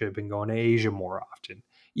there. They should have been going to Asia more often,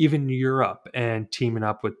 even Europe, and teaming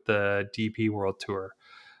up with the DP World Tour.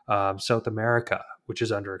 South America, which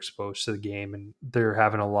is underexposed to the game, and they're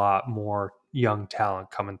having a lot more young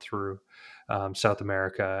talent coming through South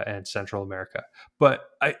America and Central America. But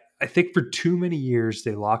I think for too many years,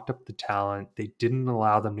 they locked up the talent. They didn't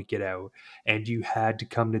allow them to get out, and you had to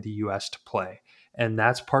come to the U.S. to play. And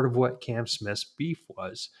that's part of what Cam Smith's beef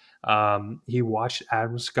was. He watched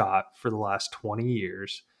Adam Scott for the last 20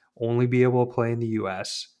 years only be able to play in the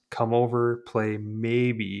U.S., come over, play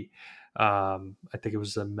maybe, I think it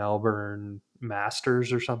was the Melbourne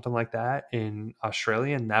Masters or something like that in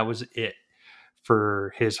Australia, and that was it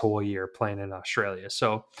for his whole year playing in Australia.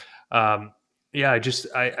 So, yeah,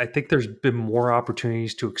 I think there's been more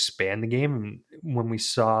opportunities to expand the game. And when we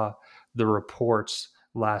saw the reports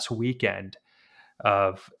last weekend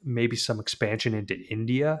of maybe some expansion into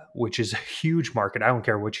India, which is a huge market. I don't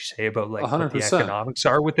care what you say about like 100%. what the economics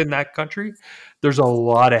are within that country. There's a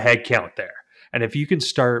lot of headcount there. And if you can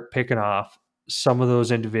start picking off some of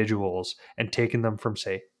those individuals and taking them from,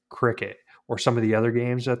 say, cricket or some of the other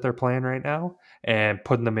games that they're playing right now and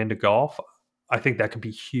putting them into golf, I think that could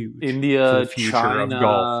be huge. India, for the future China, of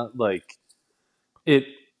golf. like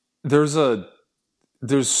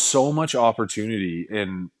there's so much opportunity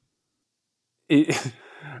in it.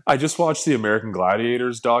 I just watched the American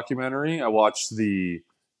Gladiators documentary. I watched the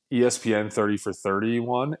ESPN 30 for 30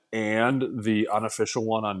 one and the unofficial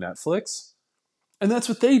one on Netflix. And that's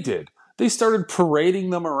what they did. They started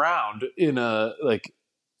parading them around in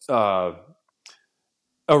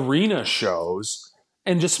arena shows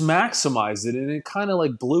and just maximized it, and it kind of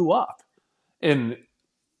like blew up. And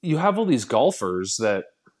you have all these golfers that,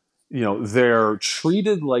 they're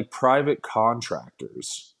treated like private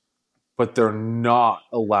contractors, but they're not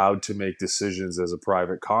allowed to make decisions as a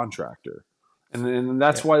private contractor. And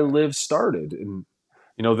that's why Liv started. And,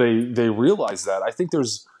 they realize that. I think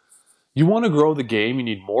you want to grow the game, you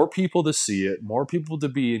need more people to see it, more people to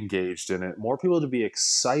be engaged in it, more people to be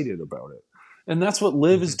excited about it. And that's what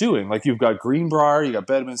Liv is doing. Like, you've got Greenbrier, you got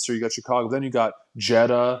Bedminster, you got Chicago, then you got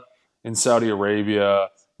Jeddah in Saudi Arabia.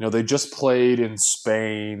 They just played in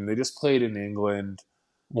Spain. They just played in England.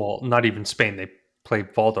 Well, not even Spain. They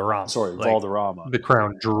played Valderrama. Sorry, Valderrama. The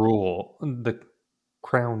crown jewel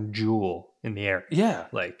in the air. Yeah.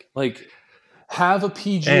 Like have a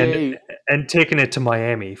PGA. And taking it to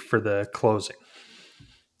Miami for the closing.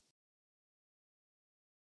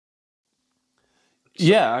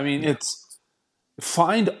 Yeah, I mean, it's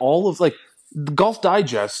find all of Golf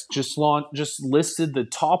Digest just listed the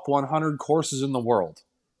top 100 courses in the world.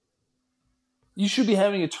 You should be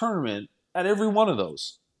having a tournament at every one of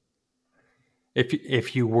those.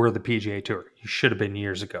 If you were the PGA Tour, you should have been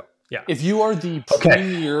years ago. Yeah. If you are the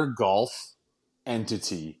premier golf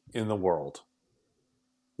entity in the world,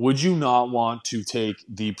 would you not want to take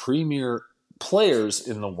the premier players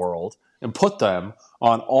in the world and put them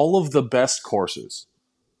on all of the best courses?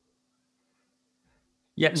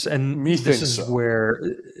 Yes, and this is where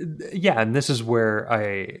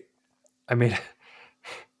I made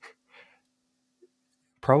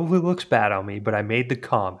probably looks bad on me, but I made the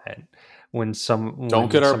comment when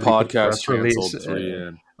don't get our podcast canceled.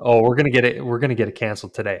 We're gonna get it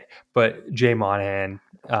canceled today. But Jay Monahan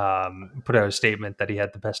put out a statement that he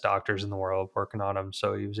had the best doctors in the world working on him,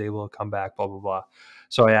 so he was able to come back. Blah blah blah.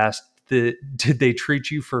 So I asked, did they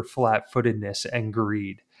treat you for flat-footedness and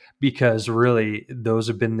greed? Because really, those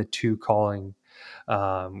have been the two calling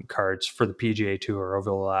cards for the PGA Tour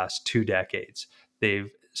over the last 2 decades.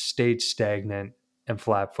 They've stayed stagnant and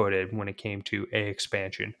flat-footed when it came to A,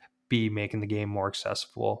 expansion, B, making the game more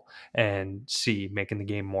accessible, and C, making the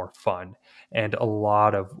game more fun. And a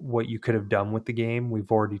lot of what you could have done with the game,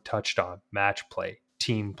 we've already touched on: match play,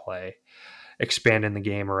 team play, expanding the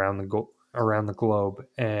game around the globe,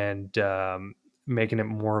 and making it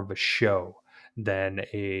more of a show than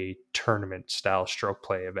a tournament style stroke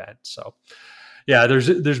play event. So yeah,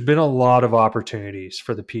 there's been a lot of opportunities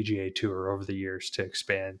for the PGA Tour over the years to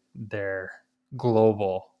expand their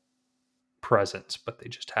global presence, but they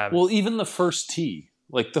just haven't. Well, even the First Tee.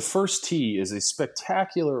 The First Tee is a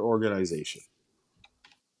spectacular organization.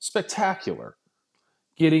 Spectacular.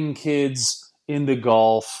 Getting kids into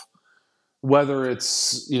golf, whether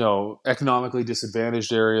it's, economically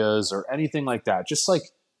disadvantaged areas or anything like that. Just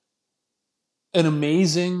an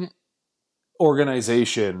amazing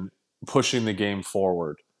organization pushing the game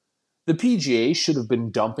forward. The PGA should have been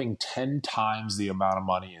dumping 10 times the amount of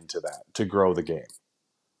money into that to grow the game.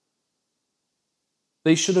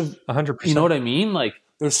 They should have 100%. You know what I mean?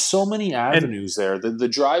 There's so many avenues there. The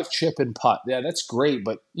drive, chip, and putt. Yeah, that's great.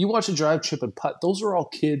 But you watch a drive, chip, and putt. Those are all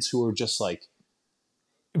kids who are just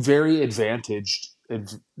very advantaged.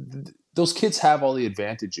 Those kids have all the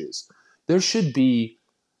advantages. There should be,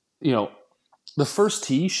 the First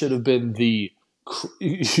Tee should have been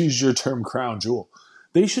use your term, crown jewel.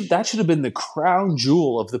 That should have been the crown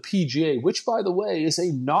jewel of the PGA, which, by the way, is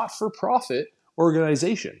a not-for-profit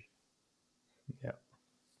organization. Yeah.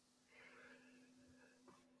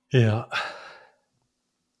 Yeah.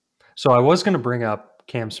 So I was going to bring up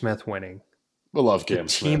Cam Smith winning. I love Cam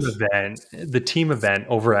Smith. The team event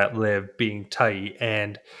over at Liv being tight,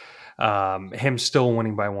 and him still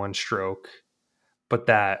winning by 1 stroke, but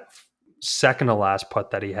that second to last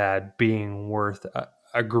putt that he had being worth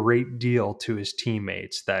a great deal to his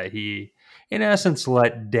teammates that he, in essence,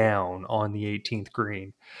 let down on the 18th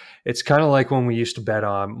green. It's kind of like when we used to bet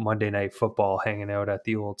on Monday Night Football, hanging out at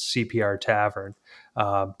the old CPR Tavern,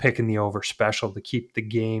 picking the over special to keep the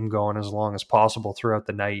game going as long as possible throughout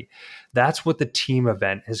the night. That's what the team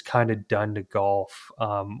event has kind of done to golf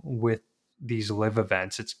with these live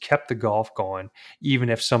events. It's kept the golf going, even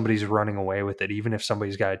if somebody's running away with it, even if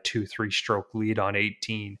somebody's got a 2-3 stroke lead on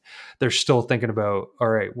 18, they're still thinking about, all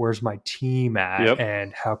right, where's my team at? Yep.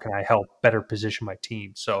 And how can I help better position my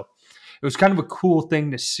team? So it was kind of a cool thing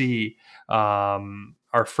to see,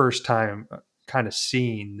 our first time kind of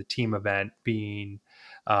seeing the team event being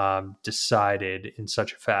decided in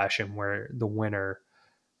such a fashion where the winner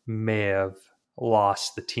may have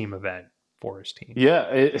lost the team event for his team.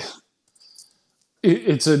 Yeah,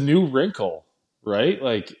 it's a new wrinkle, right?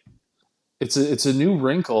 It's a new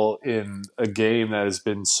wrinkle in a game that has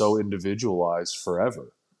been so individualized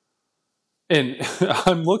forever. And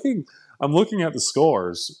I'm looking at the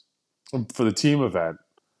scores, for the team event,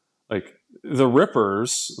 like the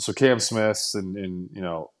Rippers, so Cam Smiths and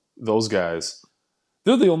those guys,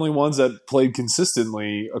 they're the only ones that played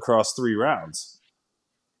consistently across 3 rounds.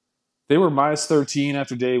 They were minus 13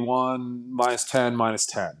 after day 1, minus 10, minus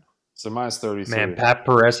 10. So minus 33. Man, Pat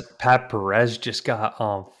Perez just got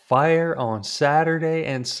on fire on Saturday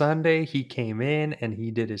and Sunday. He came in and he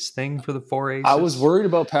did his thing for the 4 aces. I was worried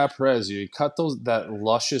about Pat Perez. He cut that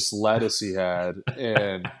luscious lettuce he had,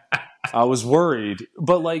 and I was worried.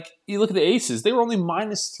 But like, you look at the aces; they were only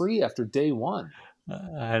minus 3 after day 1.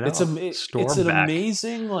 I know. It's an back.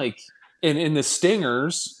 amazing like. And in the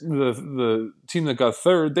Stingers, the team that got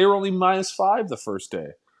third, they were only minus 5 the first day.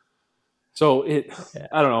 So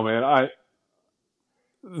I don't know, man.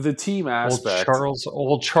 The team aspect.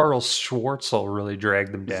 Old Charles Schwartzel really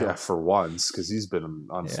dragged them down. Yeah, for once, because he's been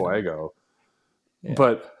on Flago. Yeah.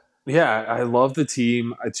 But yeah, I love the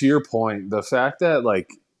team. To your point, the fact that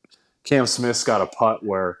like Cam Smith's got a putt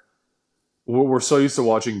where we're so used to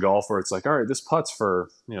watching golf where it's like, all right, this putt's for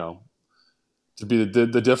to be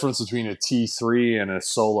the difference between a T3 and a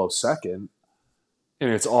solo second,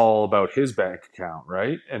 and it's all about his bank account,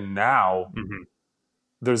 right? And now. Mm-hmm.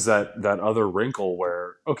 There's that other wrinkle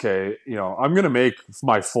where, okay, I'm going to make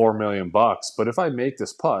my $4 million, but if I make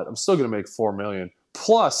this putt, I'm still going to make $4 million.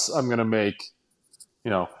 Plus, I'm going to make,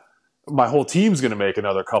 my whole team's going to make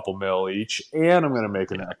another couple mil each, and I'm going to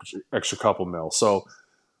make an extra couple mil. So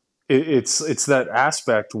it's that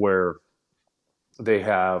aspect where they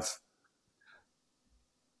have.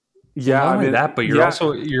 Yeah, not only that, but you're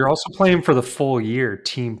also playing for the full year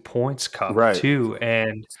Team Points Cup too.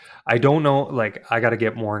 And I don't know, like I got to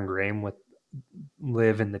get more ingrained with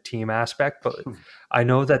Liv in the team aspect, but I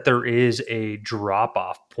know that there is a drop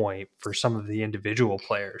off point for some of the individual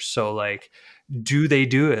players. So like, do they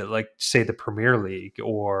do it like say the Premier League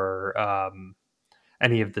or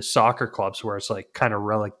any of the soccer clubs where it's like kind of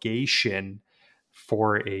relegation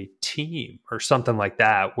for a team or something like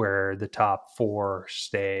that, where the top 4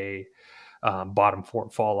 stay, bottom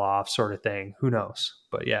 4 fall off, sort of thing. Who knows?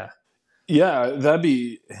 But yeah, that'd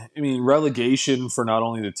be. I mean, relegation for not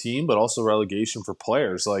only the team but also relegation for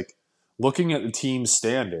players. Like looking at the team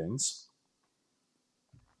standings,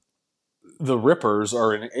 the Rippers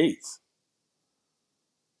are in 8th,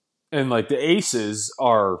 and like the Aces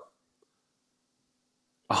are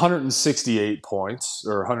 168 points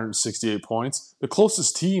or 168 points. The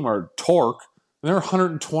closest team are Torque, and they're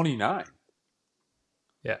 129.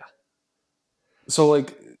 Yeah. So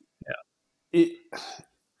like,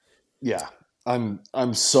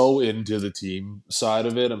 I'm so into the team side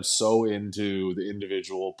of it. I'm so into the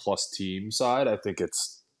individual plus team side. I think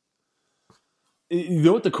it's. You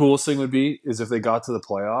know what the coolest thing would be is if they got to the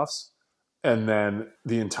playoffs, and then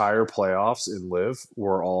the entire playoffs in Liv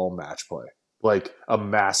were all match play. Like a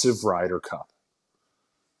massive Ryder Cup.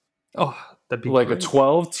 Oh, that'd be like great. A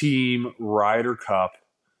 12-team Ryder Cup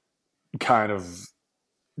kind of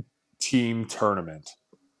team tournament.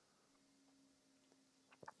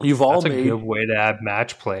 That's a good way to add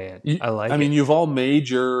match play in. I like it. I mean, you've all made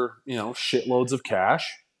your, shitloads of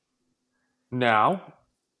cash. Now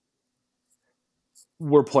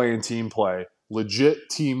we're playing team play, legit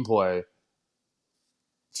team play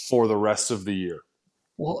for the rest of the year.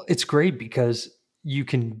 Well, it's great because you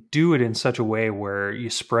can do it in such a way where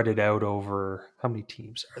you spread it out over how many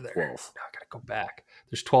teams are there? 12. Now I got to go back.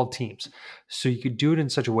 There's 12 teams. So you could do it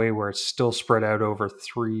in such a way where it's still spread out over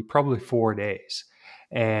 3, probably 4 days.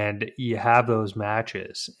 And you have those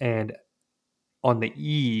matches. And on the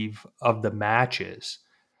eve of the matches,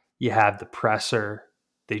 you have the presser.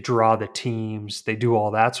 They draw the teams. They do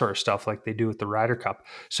all that sort of stuff like they do with the Ryder Cup.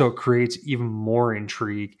 So it creates even more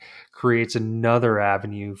intrigue, creates another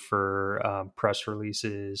avenue for press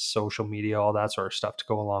releases, social media, all that sort of stuff to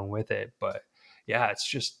go along with it. But yeah, it's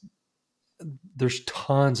just there's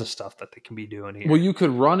tons of stuff that they can be doing here. Well, you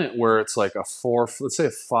could run it where it's like let's say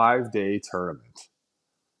a 5-day tournament.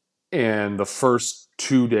 And the first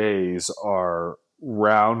 2 days are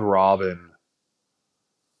round robin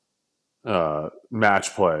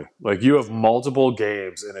match play. Like you have multiple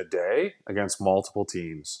games in a day against multiple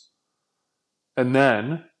teams. And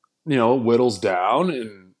then, it whittles down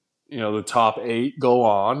and, the top 8 go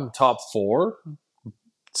on, top 4,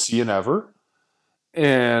 see you never.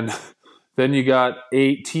 And then you got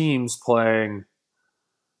 8 teams playing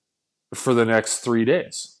for the next 3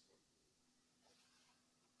 days.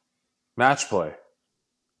 Match play.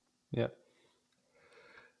 Yeah.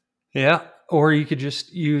 Yeah. Or you could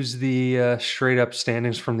just use the straight up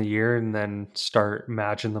standings from the year and then start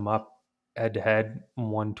matching them up head to head,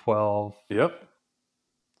 112. Yep.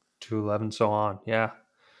 211, so on. Yeah.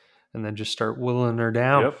 And then just start whittling her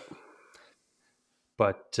down. Yep.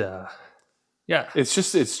 But yeah, It's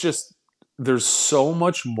just there's so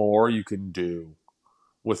much more you can do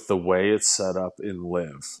with the way it's set up in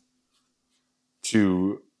Live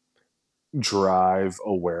to drive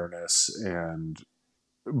awareness and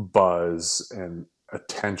buzz and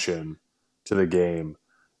attention to the game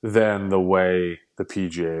than the way the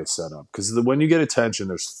PGA is set up. Because when you get attention,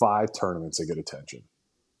 there's 5 tournaments that get attention: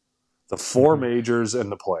 the 4 majors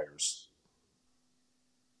and the players.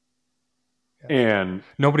 Yeah. And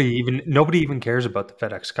nobody even cares about the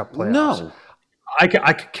FedEx Cup playoffs. no, I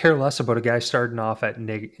could care less about a guy starting off at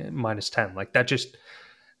 -10. Like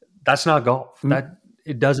that's not golf. That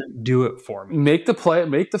it doesn't do it for me. make the play.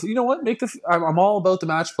 You know what? I'm all about the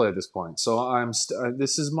match play at this point. So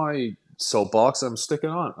this is my soapbox. I'm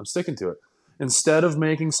sticking on. I'm sticking to it. Instead of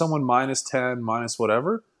making someone -10, minus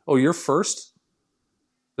whatever. Oh, you're first.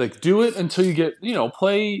 Like, do it until you get,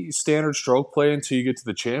 play standard stroke play until you get to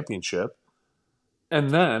the championship.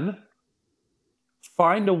 And then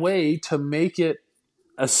find a way to make it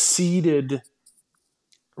a seeded,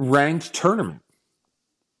 ranked tournament.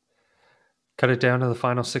 Cut it down to the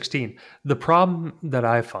final 16. The problem that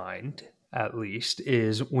I find, at least,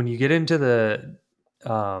 is when you get into the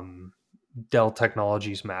Dell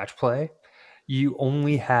Technologies match play, you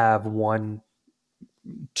only have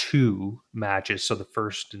 2 matches, so the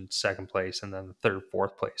first and second place and then the third,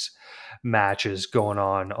 fourth place matches going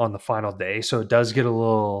on the final day. So it does get a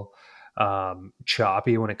little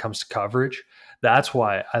choppy when it comes to coverage. That's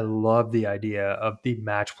why I love the idea of the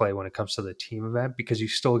match play when it comes to the team event, because you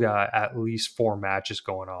still got at least 4 matches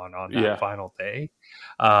going on that final day.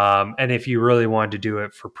 And if you really wanted to do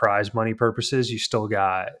it for prize money purposes, you still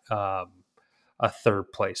got a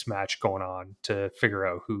third place match going on to figure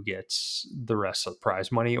out who gets the rest of the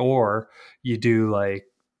prize money, or you do like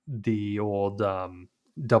the old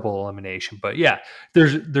double elimination. But yeah,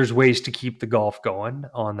 there's ways to keep the golf going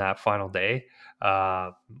on that final day.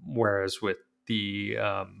 Whereas with the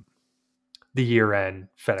year-end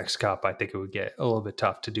FedEx Cup, I think it would get a little bit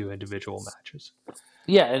tough to do individual matches.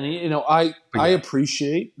 Yeah, and I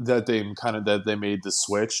appreciate that they made the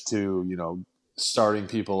switch to starting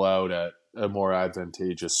people out at a more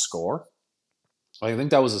advantageous score. I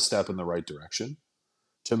think that was a step in the right direction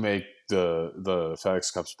to make the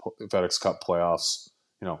FedEx Cup playoffs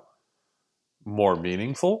more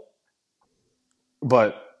meaningful.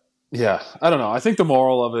 But yeah, I don't know. I think the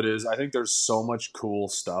moral of it is I think there's so much cool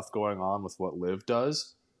stuff going on with what Liv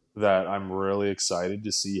does that I'm really excited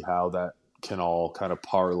to see how that can all kind of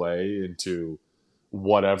parlay into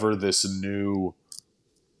whatever this new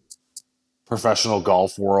professional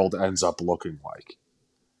golf world ends up looking like.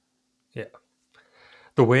 Yeah.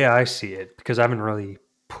 The way I see it, because I haven't really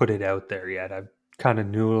put it out there yet, I've kind of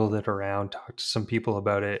noodled it around, talked to some people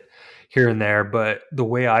about it here and there, but the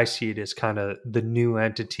way I see it is kind of the new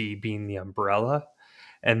entity being the umbrella,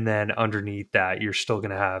 and then underneath that you're still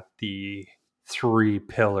going to have the 3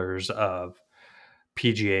 pillars of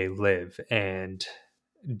PGA, Live, and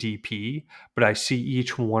DP, but I see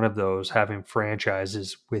each one of those having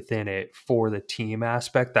franchises within it for the team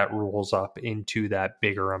aspect that rolls up into that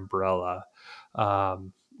bigger umbrella.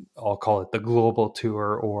 I'll call it the global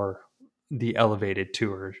tour or the elevated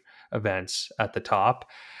tour events at the top.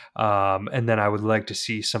 And then I would like to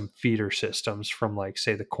see some feeder systems from, like,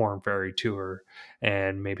 say, the Corn Ferry Tour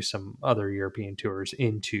and maybe some other European tours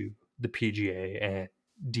into the PGA and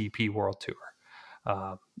DP World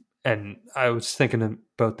Tour. And I was thinking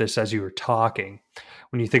about this as you were talking.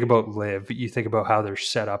 When you think about Live, you think about how they're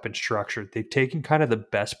set up and structured. They've taken kind of the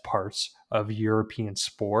best parts of European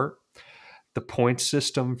sport, the point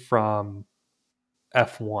system from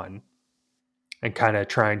F1, and kind of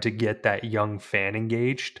trying to get that young fan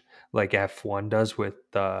engaged, like F1 does with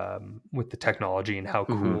the technology and how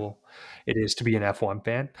cool it is to be an F1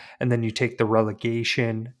 fan. And then you take the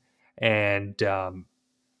relegation and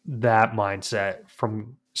that mindset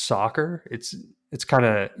from soccer. It's kind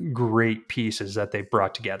of great pieces that they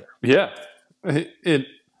brought together. Yeah, it's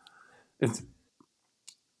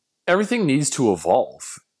everything needs to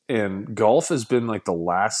evolve, and golf has been like the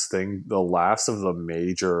last of the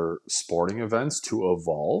major sporting events to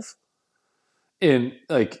evolve. And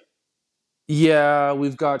like, yeah,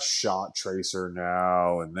 we've got Shot Tracer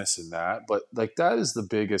now and this and that, but like that is the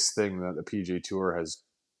biggest thing that the PGA Tour has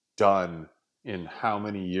done in how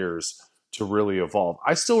many years to really evolve.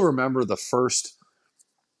 I still remember the first,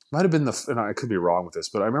 might have been and I could be wrong with this,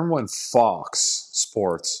 but I remember when Fox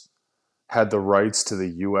Sports had the rights to the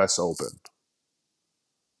US Open.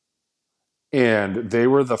 And they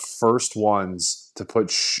were the first ones to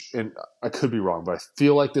put, and I could be wrong, but I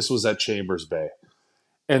feel like this was at Chambers Bay.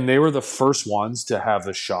 And they were the first ones to have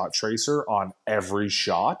the shot tracer on every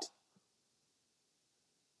shot.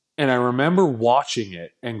 And I remember watching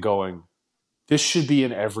it and going, this should be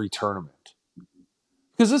in every tournament.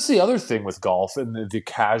 Because that's the other thing with golf and the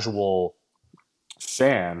casual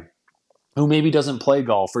fan who maybe doesn't play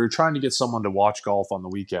golf, or you're trying to get someone to watch golf on the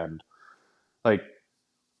weekend. Like,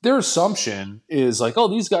 their assumption is like, oh,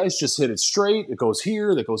 these guys just hit it straight. It goes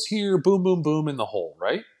here, that goes here, boom, boom, boom in the hole,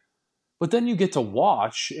 right? But then you get to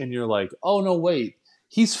watch and you're like, oh, no, wait.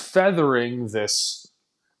 He's feathering this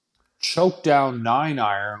choke down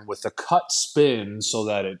 9-iron with a cut spin so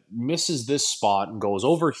that it misses this spot and goes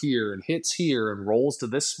over here and hits here and rolls to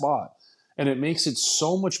this spot. And it makes it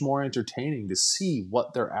so much more entertaining to see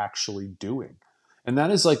what they're actually doing. And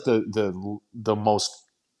that is like the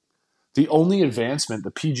only advancement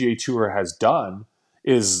the PGA Tour has done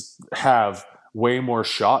is have way more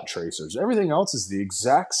shot tracers. Everything else is the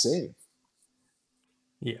exact same.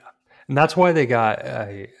 Yeah. And that's why they got,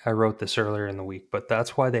 I wrote this earlier in the week, but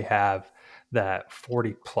that's why they have that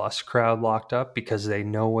 40 plus crowd locked up, because they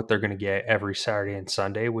know what they're going to get every Saturday and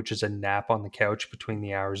Sunday, which is a nap on the couch between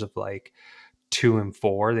the hours of like 2 and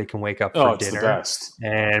 4. They can wake up for dinner. The best.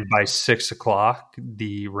 And by 6 o'clock,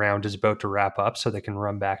 the round is about to wrap up, so they can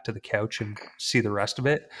run back to the couch and see the rest of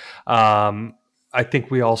it. I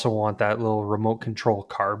think we also want that little remote control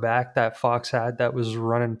car back that Fox had that was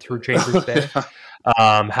running through Chambers Bay,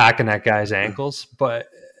 hacking that guy's ankles. But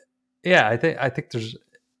yeah, I think there's,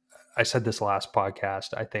 I said this last podcast,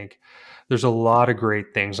 I think there's a lot of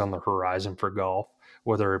great things on the horizon for golf,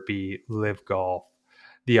 whether it be Live Golf,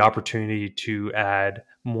 the opportunity to add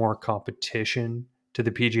more competition to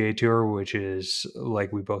the PGA Tour, which is,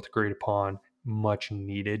 like we both agreed upon, much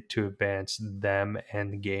needed to advance them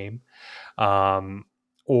and the game.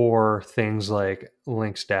 Or things like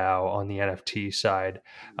Links DAO on the NFT side,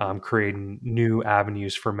 creating new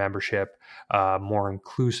avenues for membership, more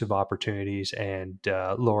inclusive opportunities, and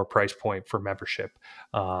lower price point for membership.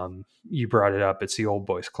 You brought it up. It's the Old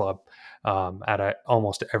Boys Club at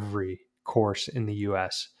almost every course in the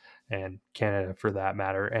US and Canada for that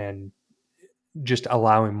matter. And just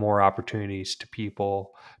allowing more opportunities to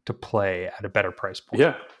people to play at a better price point.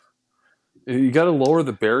 Yeah. You got to lower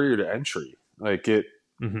the barrier to entry. Like it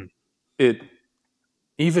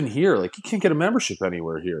even here, like you can't get a membership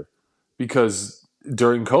anywhere here because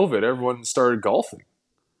during COVID, everyone started golfing,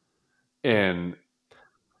 and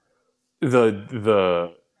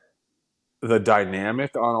the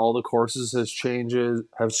dynamic on all the courses has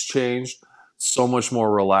changed. So much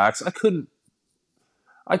more relaxed.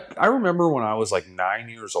 I remember when I was like 9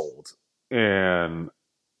 years old and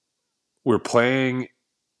we're playing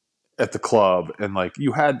at the club, and like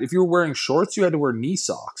if you were wearing shorts, you had to wear knee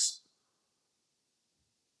socks.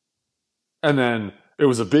 And then it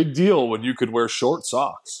was a big deal when you could wear short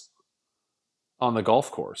socks on the golf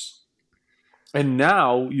course. And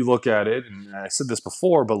now you look at it, and I said this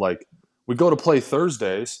before, but like we go to play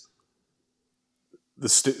Thursdays,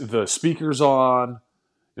 the speaker's on,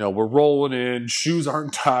 we're rolling in, shoes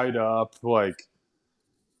aren't tied up. Like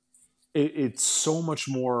it's so much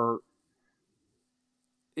more.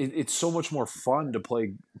 It's so much more fun to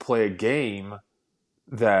play a game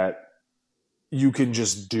that you can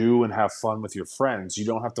just do and have fun with your friends. You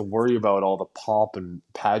don't have to worry about all the pomp and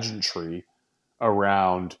pageantry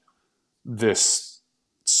around this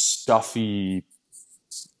stuffy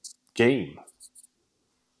game.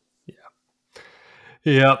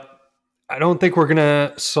 Yeah. I don't think we're going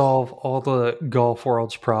to solve all the golf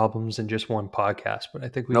world's problems in just one podcast, but I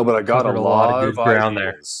think we but I got a lot of good ground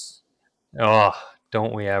ideas there. Oh,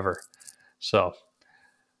 don't we ever. So,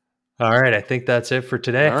 all right. I think that's it for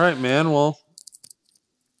today. All right, man. Well,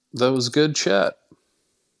 that was good chat.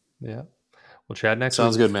 Yeah. We'll chat next week.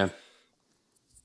 Sounds good, man.